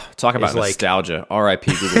something. Talk about nostalgia.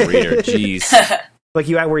 R.I.P. Google Reader. Jeez. Like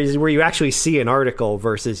where you actually see an article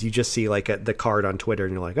versus you just see like the card on Twitter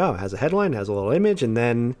and you're like, oh, it has a headline, has a little image, and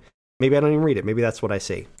then maybe I don't even read it. Maybe that's what I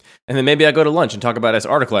see. And then maybe I go to lunch and talk about this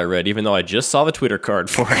article I read, even though I just saw the Twitter card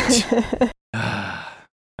for it.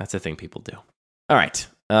 That's a thing people do. All right.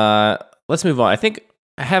 Let's move on. I think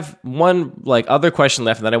I have one like other question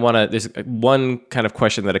left, and then there's one kind of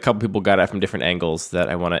question that a couple people got at from different angles that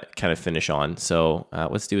I want to kind of finish on. So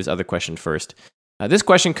let's do this other question first. This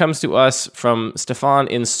question comes to us from Stefan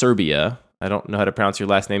in Serbia. I don't know how to pronounce your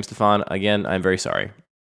last name, Stefan. Again, I'm very sorry.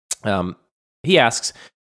 He asks,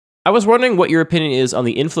 I was wondering what your opinion is on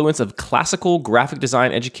the influence of classical graphic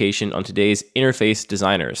design education on today's interface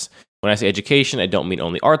designers. When I say education, I don't mean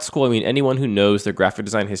only art school. I mean anyone who knows their graphic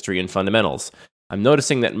design history and fundamentals. I'm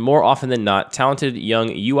noticing that more often than not, talented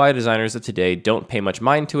young UI designers of today don't pay much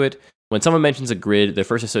mind to it. When someone mentions a grid, their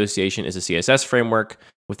first association is a CSS framework.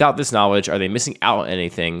 Without this knowledge, are they missing out on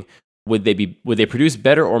anything? Would they produce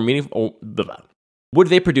better or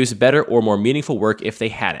more meaningful work if they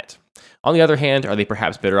had it? On the other hand, are they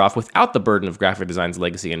perhaps better off without the burden of graphic design's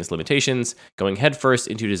legacy and its limitations, going headfirst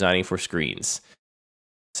into designing for screens?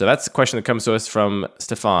 So that's the question that comes to us from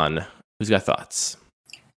Stefan. Who's got thoughts?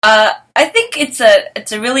 I think it's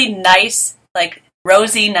a really nice, like,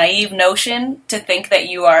 rosy, naive notion to think that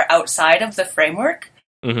you are outside of the framework.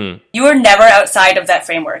 Mm-hmm. You are never outside of that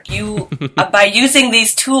framework. You, by using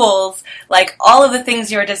these tools, like all of the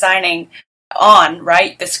things you're designing on,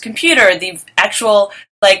 right? This computer, the actual,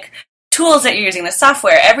 like, tools that you're using, the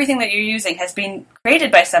software, everything that you're using has been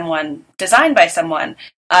created by someone, designed by someone,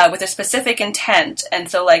 with a specific intent. And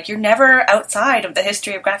so, like, you're never outside of the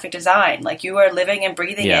history of graphic design. Like, you are living and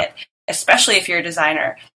breathing it, especially if you're a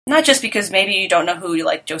designer. Not just because maybe you don't know who,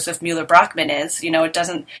 like, Joseph Müller-Brockmann is. It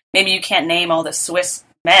doesn't, maybe you can't name all the Swiss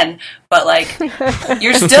men, but, like,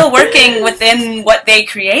 you're still working within what they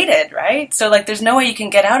created, right? So, like, there's no way you can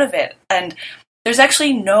get out of it. And there's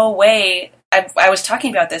actually no way. I was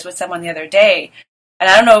talking about this with someone the other day, and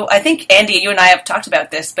I don't know, I think, Andy, you and I have talked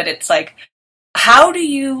about this, but it's like, how do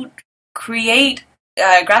you create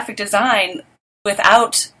graphic design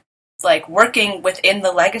without, like, working within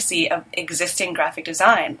the legacy of existing graphic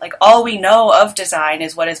design? Like, all we know of design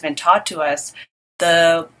is what has been taught to us.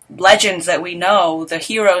 The legends that we know, the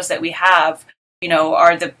heroes that we have,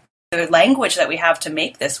 are the language that we have to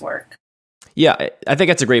make this work. Yeah, I think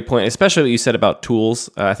that's a great point, especially what you said about tools.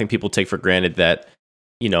 I think people take for granted that,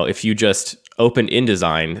 if you just open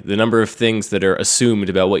InDesign, the number of things that are assumed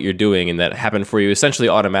about what you're doing and that happen for you essentially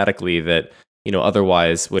automatically that,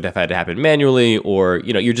 otherwise would have had to happen manually, or,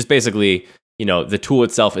 you're just basically, the tool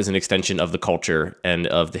itself is an extension of the culture and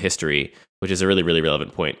of the history, which is a really, really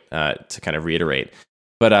relevant point to kind of reiterate.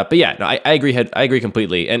 But yeah, no, I agree. I agree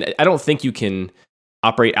completely. And I don't think you can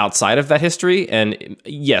operate outside of that history. And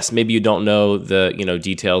yes, maybe you don't know the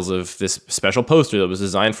details of this special poster that was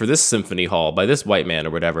designed for this symphony hall by this white man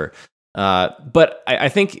or whatever. But I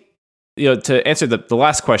think to answer the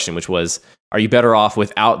last question, which was, are you better off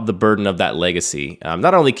without the burden of that legacy?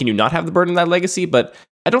 Not only can you not have the burden of that legacy, but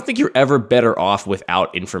I don't think you're ever better off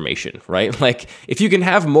without information, right? Like, if you can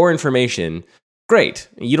have more information, great.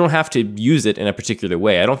 You don't have to use it in a particular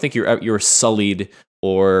way. I don't think you're sullied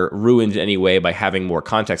or ruined in any way by having more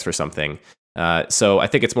context for something. So I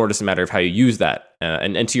think it's more just a matter of how you use that.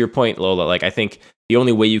 And to your point, Lola, like, I think the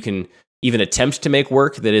only way you can even attempt to make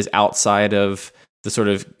work that is outside of the sort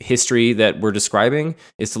of history that we're describing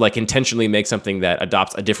is to, like, intentionally make something that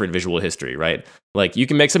adopts a different visual history, right? Like, you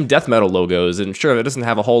can make some death metal logos, and sure, that doesn't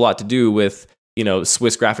have a whole lot to do with,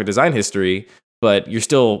 Swiss graphic design history, but you're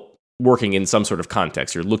still working in some sort of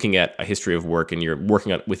context. You're looking at a history of work, and you're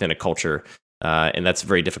working within a culture. And that's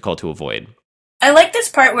very difficult to avoid. I like this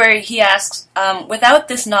part where he asks, without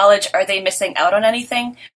this knowledge, are they missing out on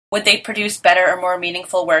anything? Would they produce better or more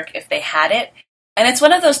meaningful work if they had it? And it's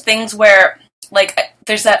one of those things where, like,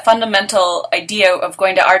 there's that fundamental idea of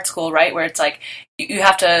going to art school, right? Where it's like, you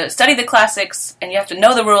have to study the classics and you have to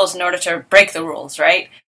know the rules in order to break the rules, right?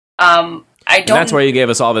 And that's why you gave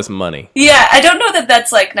us all this money. Yeah, I don't know that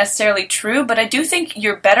that's, like, necessarily true, but I do think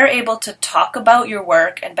you're better able to talk about your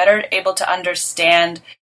work and better able to understand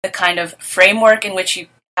the kind of framework in which you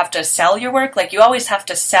have to sell your work. Like, you always have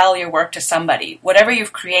to sell your work to somebody. Whatever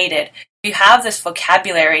you've created, if you have this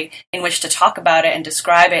vocabulary in which to talk about it and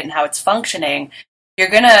describe it and how it's functioning, you're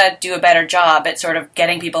going to do a better job at sort of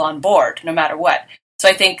getting people on board, no matter what. So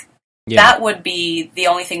I think that would be the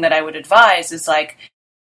only thing that I would advise is, like,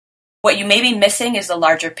 what you may be missing is the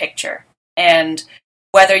larger picture. And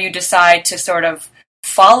whether you decide to sort of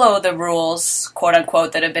follow the rules, quote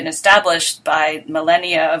unquote, that have been established by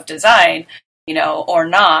millennia of design, you know, or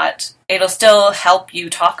not, it'll still help you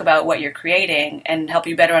talk about what you're creating and help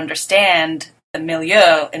you better understand the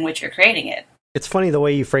milieu in which you're creating it. It's funny, the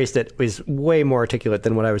way you phrased it was way more articulate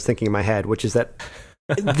than what I was thinking in my head, which is that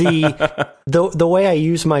the way I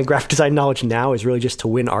use my graphic design knowledge now is really just to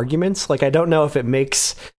win arguments. Like, I don't know if it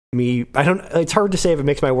makes me, it's hard to say if it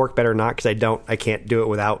makes my work better or not, because I can't do it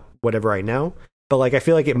without whatever I know. But, like, I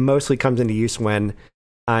feel like it mostly comes into use when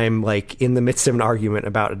I'm, like, in the midst of an argument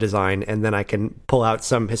about a design, and then I can pull out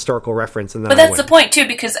some historical reference, and then But that's the point, too,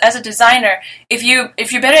 because as a designer, if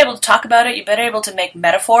you're better able to talk about it, you're better able to make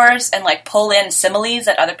metaphors and, like, pull in similes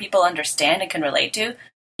that other people understand and can relate to,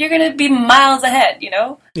 you're going to be miles ahead, you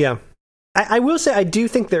know? Yeah. I will say, I do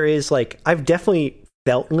think there is, like, I've definitely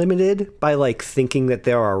felt limited by, like, thinking that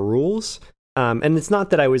there are rules. And it's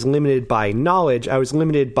not that I was limited by knowledge, I was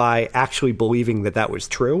limited by actually believing that was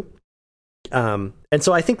true. And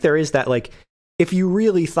so I think there is that, like, if you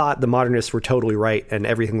really thought the modernists were totally right and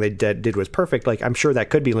everything they did was perfect, like, I'm sure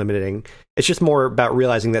that could be limiting. It's just more about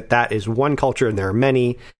realizing that is one culture and there are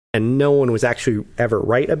many, and no one was actually ever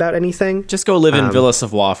right about anything. Just go live in Villa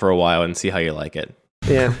Savoye for a while and see how you like it.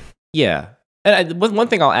 Yeah. Yeah. And one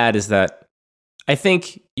thing I'll add is that I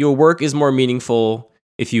think your work is more meaningful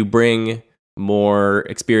if you bring more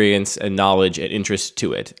experience and knowledge and interest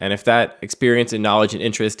to it. And if that experience and knowledge and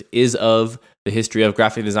interest is of the history of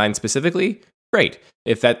graphic design specifically, great.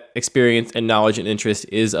 If that experience and knowledge and interest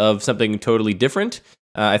is of something totally different,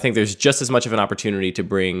 I think there's just as much of an opportunity to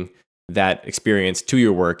bring that experience to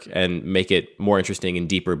your work and make it more interesting and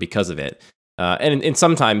deeper because of it. And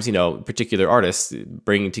sometimes, you know, particular artists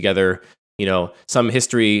bringing together, you know, some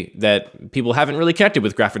history that people haven't really connected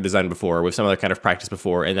with graphic design before, or with some other kind of practice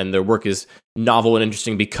before, and then their work is novel and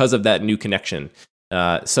interesting because of that new connection.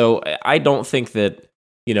 So I don't think that,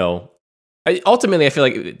 you know, ultimately I feel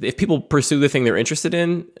like if people pursue the thing they're interested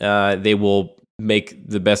in, they will make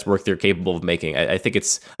the best work they're capable of making. I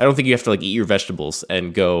don't think you have to, like, eat your vegetables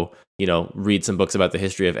and go, you know, read some books about the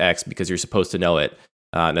history of X because you're supposed to know it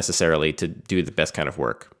necessarily to do the best kind of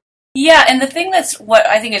work. Yeah, and the thing that's what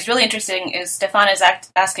I think is really interesting is Stefan is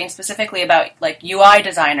asking specifically about, like, UI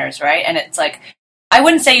designers, right? And it's like, I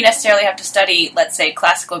wouldn't say you necessarily have to study, let's say,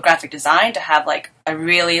 classical graphic design to have, like, a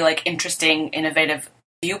really, like, interesting, innovative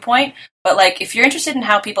viewpoint. But, like, if you're interested in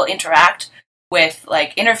how people interact with,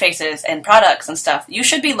 like, interfaces and products and stuff, you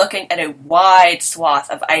should be looking at a wide swath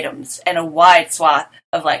of items and a wide swath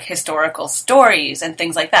of, like, historical stories and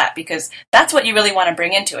things like that, because that's what you really want to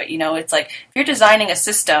bring into it. You know, it's like, if you're designing a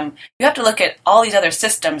system, you have to look at all these other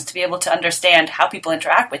systems to be able to understand how people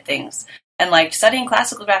interact with things. And, like, studying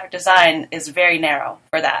classical graphic design is very narrow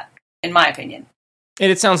for that, in my opinion. And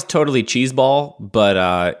it sounds totally cheeseball,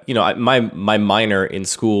 but, you know, my minor in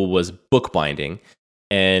school was bookbinding.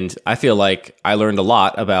 And I feel like I learned a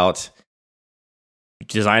lot about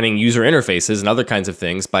designing user interfaces and other kinds of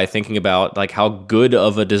things by thinking about, like, how good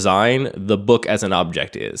of a design the book as an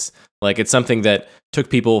object is. Like, it's something that took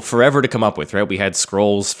people forever to come up with, right? We had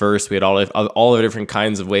scrolls first. We had all the different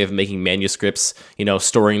kinds of way of making manuscripts, you know,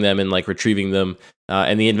 storing them and, like, retrieving them.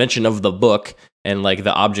 And the invention of the book and, like,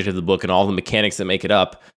 the object of the book and all the mechanics that make it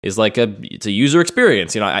up is like it's a user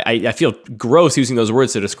experience. You know, I feel gross using those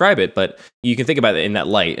words to describe it, but you can think about it in that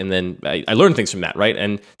light. And then I learned things from that, right?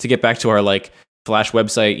 And to get back to our, like, Flash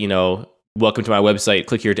website, you know, welcome to my website,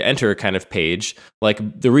 click here to enter kind of page.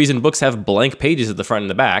 Like, the reason books have blank pages at the front and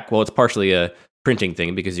the back, well, it's partially a printing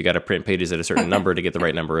thing because you got to print pages at a certain number to get the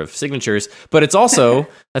right number of signatures, but it's also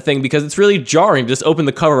a thing because it's really jarring to just open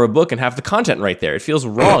the cover of a book and have the content right there. It feels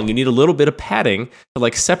wrong. You need a little bit of padding to,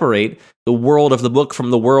 like, separate the world of the book from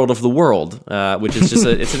the world of the world, which is just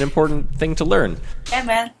it's an important thing to learn. Yeah,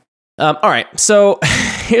 man. All right, so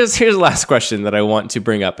here's the last question that I want to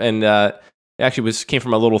bring up, and it actually came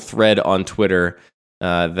from a little thread on Twitter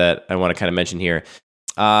that I want to kind of mention here.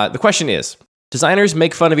 The question is, Designers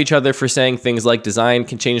make fun of each other for saying things like design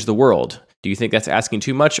can change the world. Do you think that's asking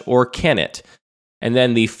too much, or can it? And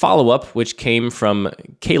then the follow-up, which came from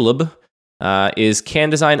Caleb, is can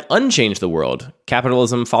design unchange the world?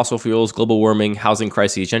 Capitalism, fossil fuels, global warming, housing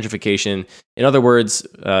crises, gentrification. In other words,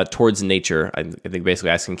 towards nature. I think basically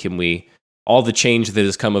asking, can we, all the change that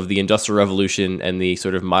has come of the Industrial Revolution and the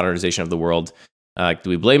sort of modernization of the world, do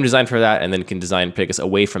we blame design for that? And then can design take us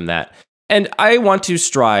away from that? And I want to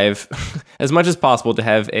strive as much as possible to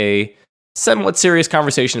have a somewhat serious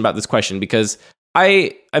conversation about this question, because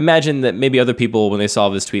I imagine that maybe other people, when they saw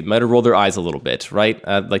this tweet, might have rolled their eyes a little bit, right?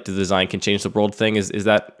 Like the design can change the world thing. Is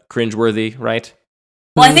that cringeworthy, right?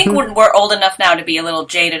 Well, I think we're old enough now to be a little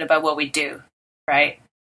jaded about what we do, right?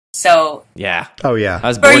 So yeah. Oh yeah. I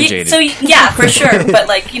was born jaded. So yeah, for sure. But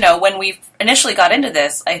like, when we initially got into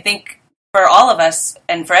this, I think for all of us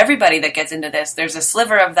and for everybody that gets into this, there's a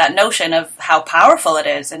sliver of that notion of how powerful it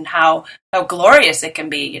is and how glorious it can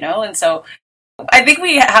be, And so I think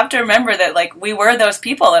we have to remember that, like, we were those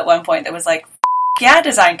people at one point that was like, yeah,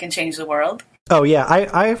 design can change the world. Oh yeah,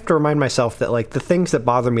 I have to remind myself that, like, the things that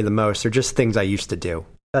bother me the most are just things I used to do.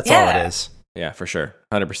 That's all it is. Yeah, for sure.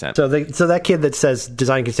 100%. So that kid that says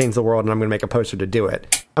design can change the world and I'm going to make a poster to do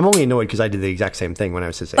it, I'm only annoyed because I did the exact same thing when I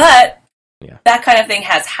was his age. But that kind of thing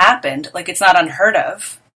has happened. Like, it's not unheard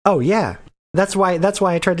of. Oh yeah. That's why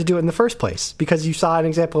I tried to do it in the first place, because you saw an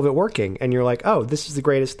example of it working and you're like, oh, this is the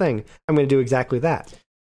greatest thing. I'm going to do exactly that.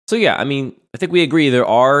 So yeah, I mean, I think we agree there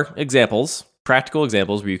are examples, practical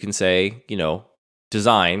examples where you can say,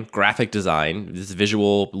 design, graphic design, this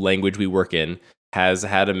visual language we work in has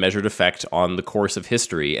had a measured effect on the course of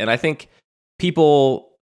history. And I think people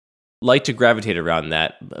like to gravitate around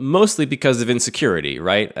that, mostly because of insecurity,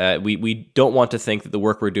 right? We don't want to think that the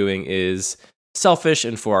work we're doing is selfish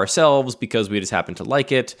and for ourselves because we just happen to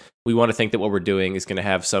like it. We want to think that what we're doing is going to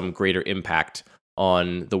have some greater impact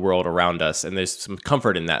on the world around us, and there's some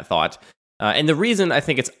comfort in that thought. And the reason I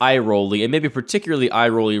think it's eye-rolly, and maybe particularly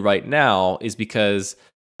eye-rolly right now, is because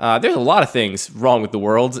there's a lot of things wrong with the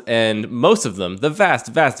world, and most of them, the vast,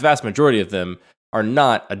 vast, vast majority of them, are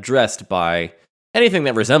not addressed by anything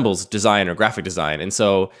that resembles design or graphic design. And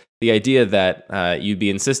so the idea that you'd be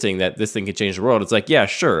insisting that this thing could change the world, it's like, yeah,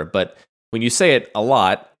 sure, but when you say it a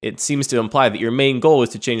lot, it seems to imply that your main goal is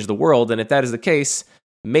to change the world, and if that is the case,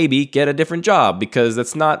 maybe get a different job, because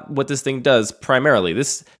that's not what this thing does primarily.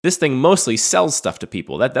 This thing mostly sells stuff to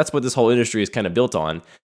people. That's what this whole industry is kind of built on.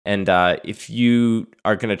 And if you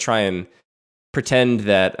are going to try and pretend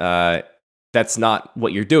that that's not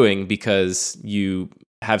what you're doing because you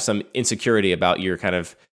have some insecurity about your kind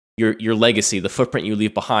of your legacy, the footprint you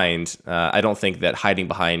leave behind, I don't think that hiding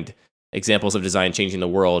behind examples of design changing the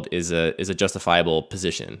world is a justifiable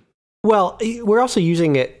position. Well, we're also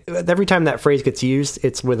using it every time that phrase gets used.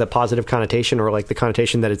 It's with a positive connotation, or like the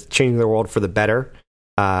connotation that it's changing the world for the better.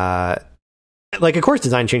 Like, of course,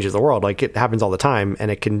 design changes the world. Like, it happens all the time, and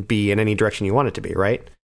it can be in any direction you want it to be, right?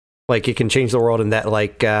 Like, it can change the world in that,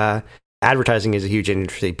 like, advertising is a huge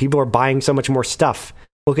industry. People are buying so much more stuff.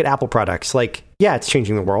 Look at Apple products. Like, yeah, it's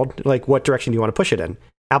changing the world. Like, what direction do you want to push it in?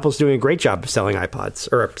 Apple's doing a great job of selling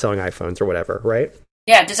iPods or selling iPhones or whatever, right?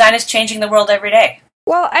 Yeah, design is changing the world every day.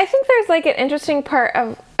 Well, I think there's like an interesting part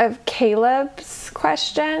of Caleb's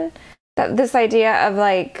question, that this idea of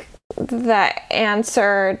like the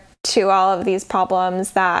answer to all of these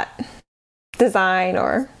problems that design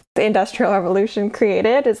or the Industrial Revolution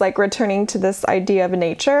created is like returning to this idea of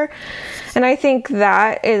nature. And I think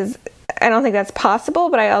that is, I don't think that's possible,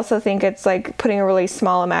 but I also think it's like putting a really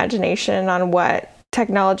small imagination on what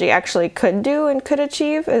technology actually could do and could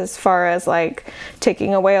achieve, as far as like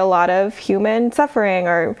taking away a lot of human suffering,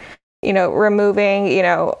 or removing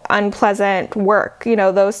unpleasant work,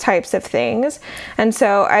 those types of things. And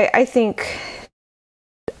so I think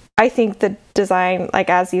the design, like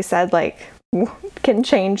as you said, like can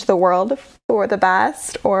change the world for the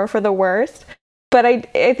best or for the worst. But I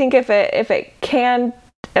think if it can,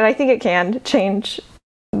 and I think it can change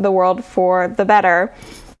the world for the better,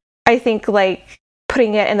 I think like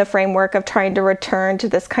putting it in the framework of trying to return to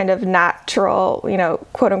this kind of natural,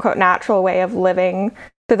 quote unquote, natural way of living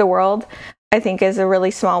through the world, I think is a really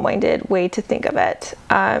small-minded way to think of it.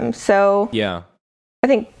 So yeah, I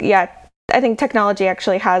think technology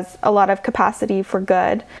actually has a lot of capacity for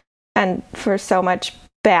good and for so much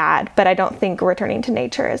bad, but I don't think returning to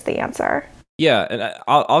nature is the answer. Yeah, and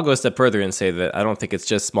I'll go a step further and say that I don't think it's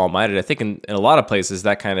just small-minded. I think in a lot of places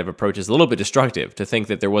that kind of approach is a little bit destructive, to think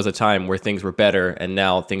that there was a time where things were better and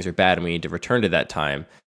now things are bad and we need to return to that time.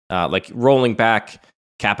 Like rolling back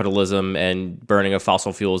capitalism and burning of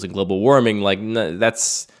fossil fuels and global warming, like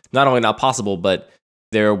that's not only not possible, but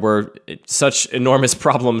there were such enormous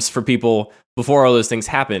problems for people before all those things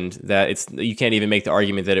happened that you can't even make the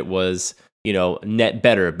argument that it was, net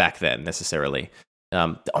better back then necessarily.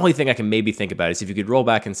 The only thing I can maybe think about is if you could roll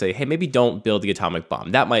back and say, hey, maybe don't build the atomic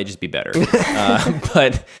bomb. That might just be better.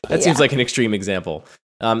 But that seems like an extreme example.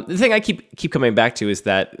 The thing I keep coming back to is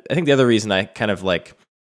that I think the other reason I kind of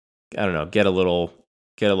get a little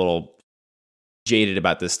jaded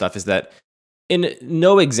about this stuff is that in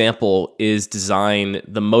no example is design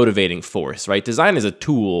the motivating force, right? Design is a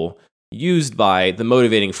tool used by the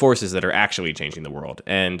motivating forces that are actually changing the world.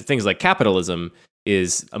 And things like capitalism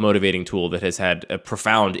is a motivating tool that has had a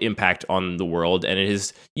profound impact on the world, and it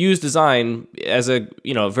has used design as a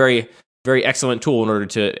very, very excellent tool in order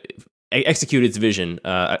to execute its vision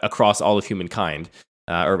across all of humankind,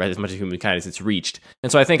 or as much of humankind as it's reached.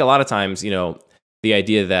 And so I think a lot of times, the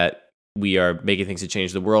idea that we are making things to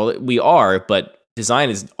change the world, we are, but design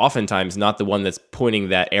is oftentimes not the one that's pointing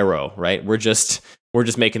that arrow, right? We're just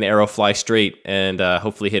making the arrow fly straight and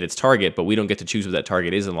hopefully hit its target, but we don't get to choose what that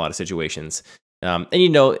target is in a lot of situations. And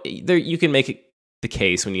you can make the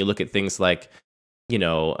case when you look at things like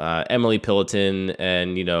Emily Pilliton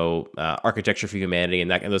and Architecture for Humanity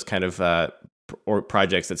and those kind of or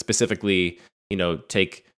projects that specifically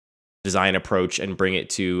take design approach and bring it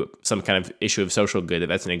to some kind of issue of social good.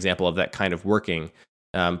 That's an example of that kind of working.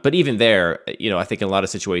 But even there, I think in a lot of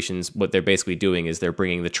situations, what they're basically doing is they're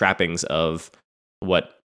bringing the trappings of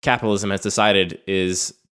what capitalism has decided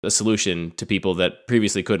is a solution to people that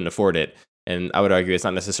previously couldn't afford it. And I would argue it's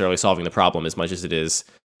not necessarily solving the problem as much as it is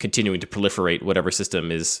continuing to proliferate whatever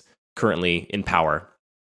system is currently in power.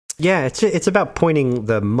 Yeah, it's about pointing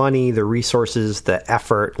the money, the resources, the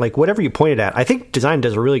effort, like whatever you pointed at. I think design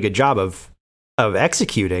does a really good job of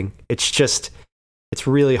executing. It's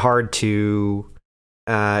really hard to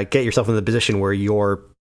get yourself in the position where you're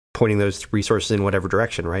pointing those resources in whatever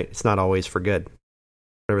direction, right? It's not always for good,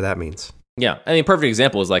 whatever that means. Yeah, I mean, a perfect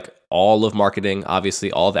example is like all of marketing,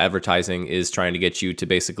 obviously, all of advertising is trying to get you to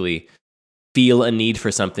basically feel a need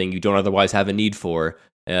for something you don't otherwise have a need for,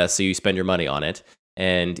 so you spend your money on it.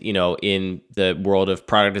 And, in the world of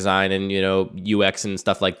product design and, UX and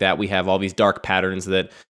stuff like that, we have all these dark patterns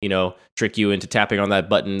that, trick you into tapping on that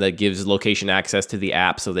button that gives location access to the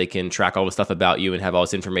app so they can track all the stuff about you and have all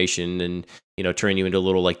this information and, turn you into a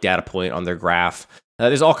little like data point on their graph.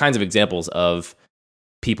 There's all kinds of examples of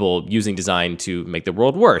people using design to make the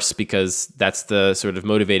world worse because that's the sort of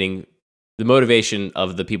motivation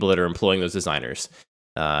of the people that are employing those designers.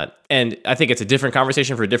 And I think it's a different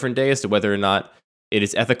conversation for a different day as to whether or not it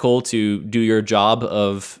is ethical to do your job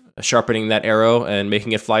of sharpening that arrow and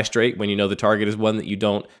making it fly straight when the target is one that you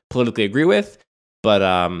don't politically agree with. But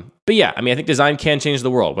yeah, I mean, I think design can change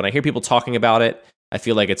the world. When I hear people talking about it, I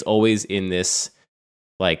feel like it's always in this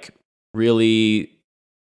like really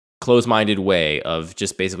close-minded way of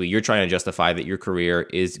just basically you're trying to justify that your career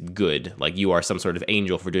is good, like you are some sort of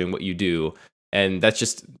angel for doing what you do, and that's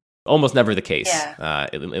just almost never the case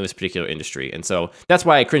in this particular industry. And so that's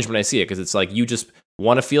why I cringe when I see it, because it's like you just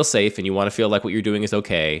want to feel safe and you want to feel like what you're doing is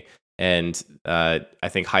okay. And I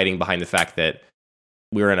think hiding behind the fact that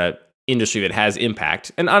we're in an industry that has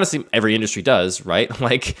impact, and honestly, every industry does, right?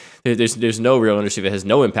 Like there's no real industry that has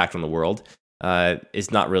no impact on the world,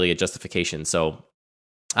 is not really a justification. So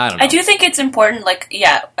I don't know. I do think it's important. Like,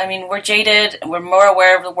 yeah, I mean, we're jaded. We're more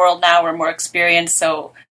aware of the world now. We're more experienced.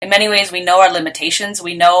 So in many ways, we know our limitations.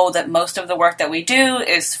 We know that most of the work that we do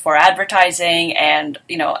is for advertising and,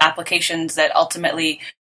 applications that ultimately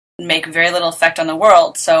make very little effect on the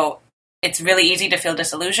world. So it's really easy to feel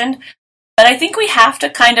disillusioned. But I think we have to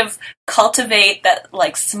kind of cultivate that,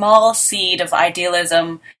 like, small seed of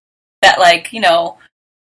idealism that, like,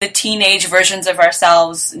 the teenage versions of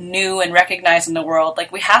ourselves knew and recognized in the world.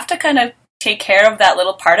 Like, we have to kind of take care of that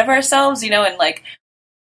little part of ourselves, and, like,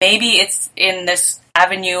 maybe it's in this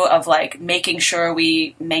avenue of, like, making sure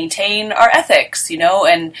we maintain our ethics,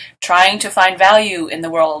 and trying to find value in the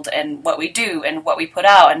world and what we do and what we put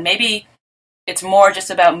out. And maybe it's more just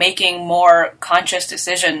about making more conscious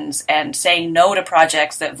decisions and saying no to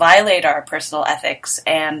projects that violate our personal ethics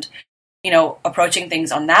and, approaching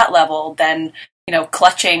things on that level than,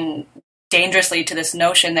 clutching dangerously to this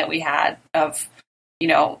notion that we had of,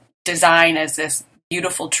 design as this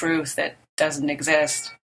beautiful truth that doesn't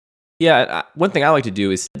exist. Yeah, one thing I like to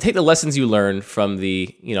do is take the lessons you learn from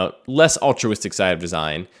the, less altruistic side of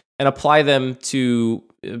design and apply them to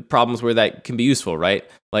problems where that can be useful, right?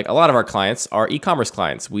 Like a lot of our clients are e-commerce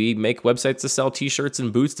clients. We make websites to sell t-shirts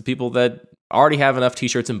and boots to people that already have enough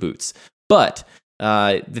t-shirts and boots. But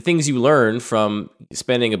the things you learn from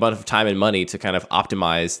spending a bunch of time and money to kind of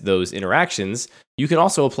optimize those interactions, you can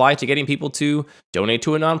also apply to getting people to donate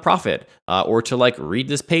to a nonprofit, or to like read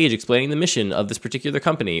this page explaining the mission of this particular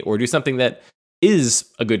company, or do something that is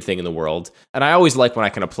a good thing in the world. And I always like when I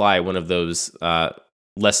can apply one of those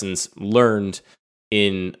lessons learned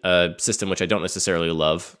in a system which I don't necessarily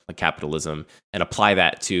love, like capitalism, and apply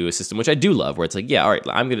that to a system which I do love, where it's like, yeah, all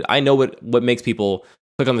right, I know what makes people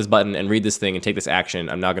click on this button and read this thing and take this action.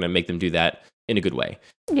 I'm not going to make them do that in a good way.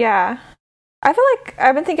 Yeah. I feel like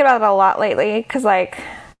I've been thinking about it a lot lately because, like,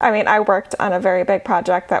 I mean, I worked on a very big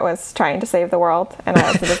project that was trying to save the world, and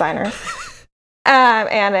I was a designer.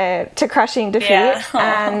 And to crushing defeat. Yeah.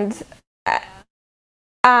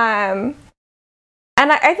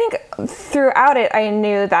 And I think throughout it, I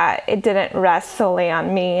knew that it didn't rest solely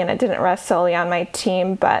on me, and it didn't rest solely on my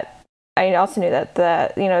team, but I also knew that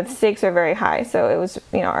the stakes are very high. So it was,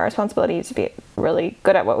 our responsibility to be really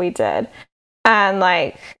good at what we did. And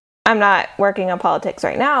like, I'm not working on politics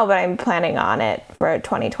right now, but I'm planning on it for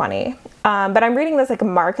 2020. But I'm reading this like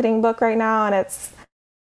marketing book right now, and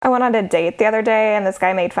I went on a date the other day, and this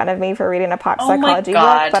guy made fun of me for reading a pop psychology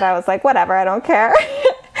book, but I was like, whatever, I don't care.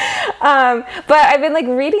 But I've been like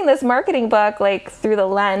reading this marketing book like through the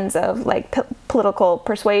lens of like political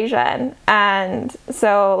persuasion, and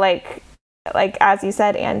so like as you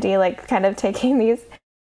said, Andy, like kind of taking these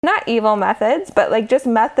not evil methods, but like just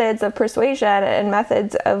methods of persuasion and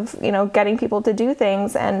methods of getting people to do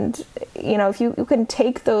things, and if you can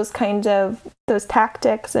take those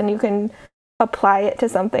tactics and you can apply it to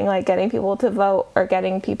something like getting people to vote or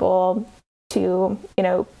getting people to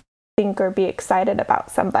think or be excited about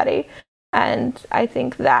somebody. And I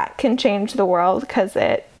think that can change the world, because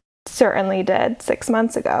it certainly did 6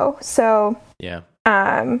 months ago. So yeah,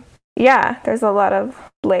 there's a lot of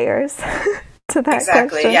layers to that.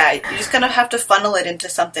 Exactly. question. Yeah, you just kind of have to funnel it into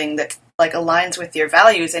something that like aligns with your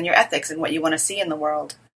values and your ethics and what you want to see in the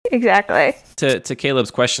world. Exactly. To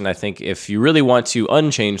Caleb's question, I think if you really want to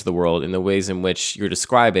unchange the world in the ways in which you're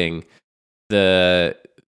describing, the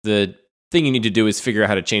thing you need to do is figure out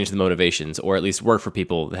how to change the motivations, or at least work for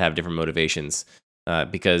people that have different motivations,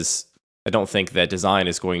 because I don't think that design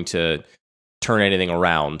is going to turn anything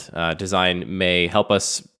around. Design may help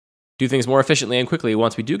us do things more efficiently and quickly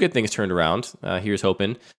once we do get things turned around. Here's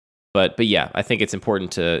hoping. But yeah, I think it's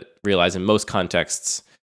important to realize in most contexts,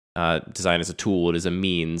 design is a tool. It is a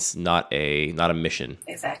means, not a mission.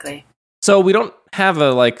 Exactly. So we don't have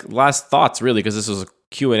a last thoughts really, because this was a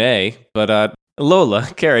Q&A, but Lola,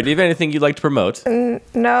 Kara, do you have anything you'd like to promote?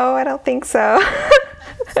 No, I don't think so.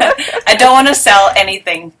 I don't want to sell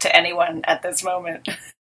anything to anyone at this moment.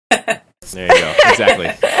 There you go. Exactly.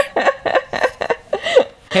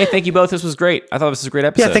 Hey, thank you both. This was great. I thought this was a great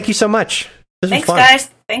episode. Yeah, thank you so much. This Thanks, was fun. guys.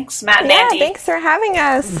 Thanks, Matt and Andy. Thanks for having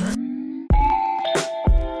us.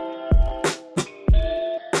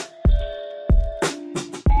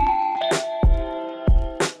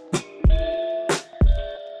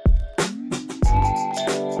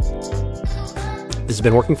 This has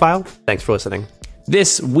been Working File. Thanks for listening.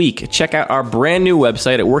 This week, check out our brand new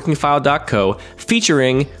website at workingfile.co,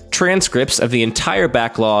 featuring transcripts of the entire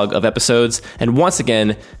backlog of episodes. And once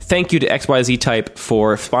again, thank you to XYZ Type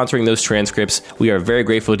for sponsoring those transcripts. We are very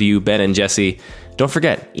grateful to you, Ben and Jesse. Don't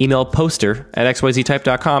forget, email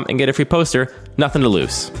poster@xyztype.com and get a free poster. Nothing to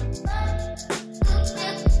lose.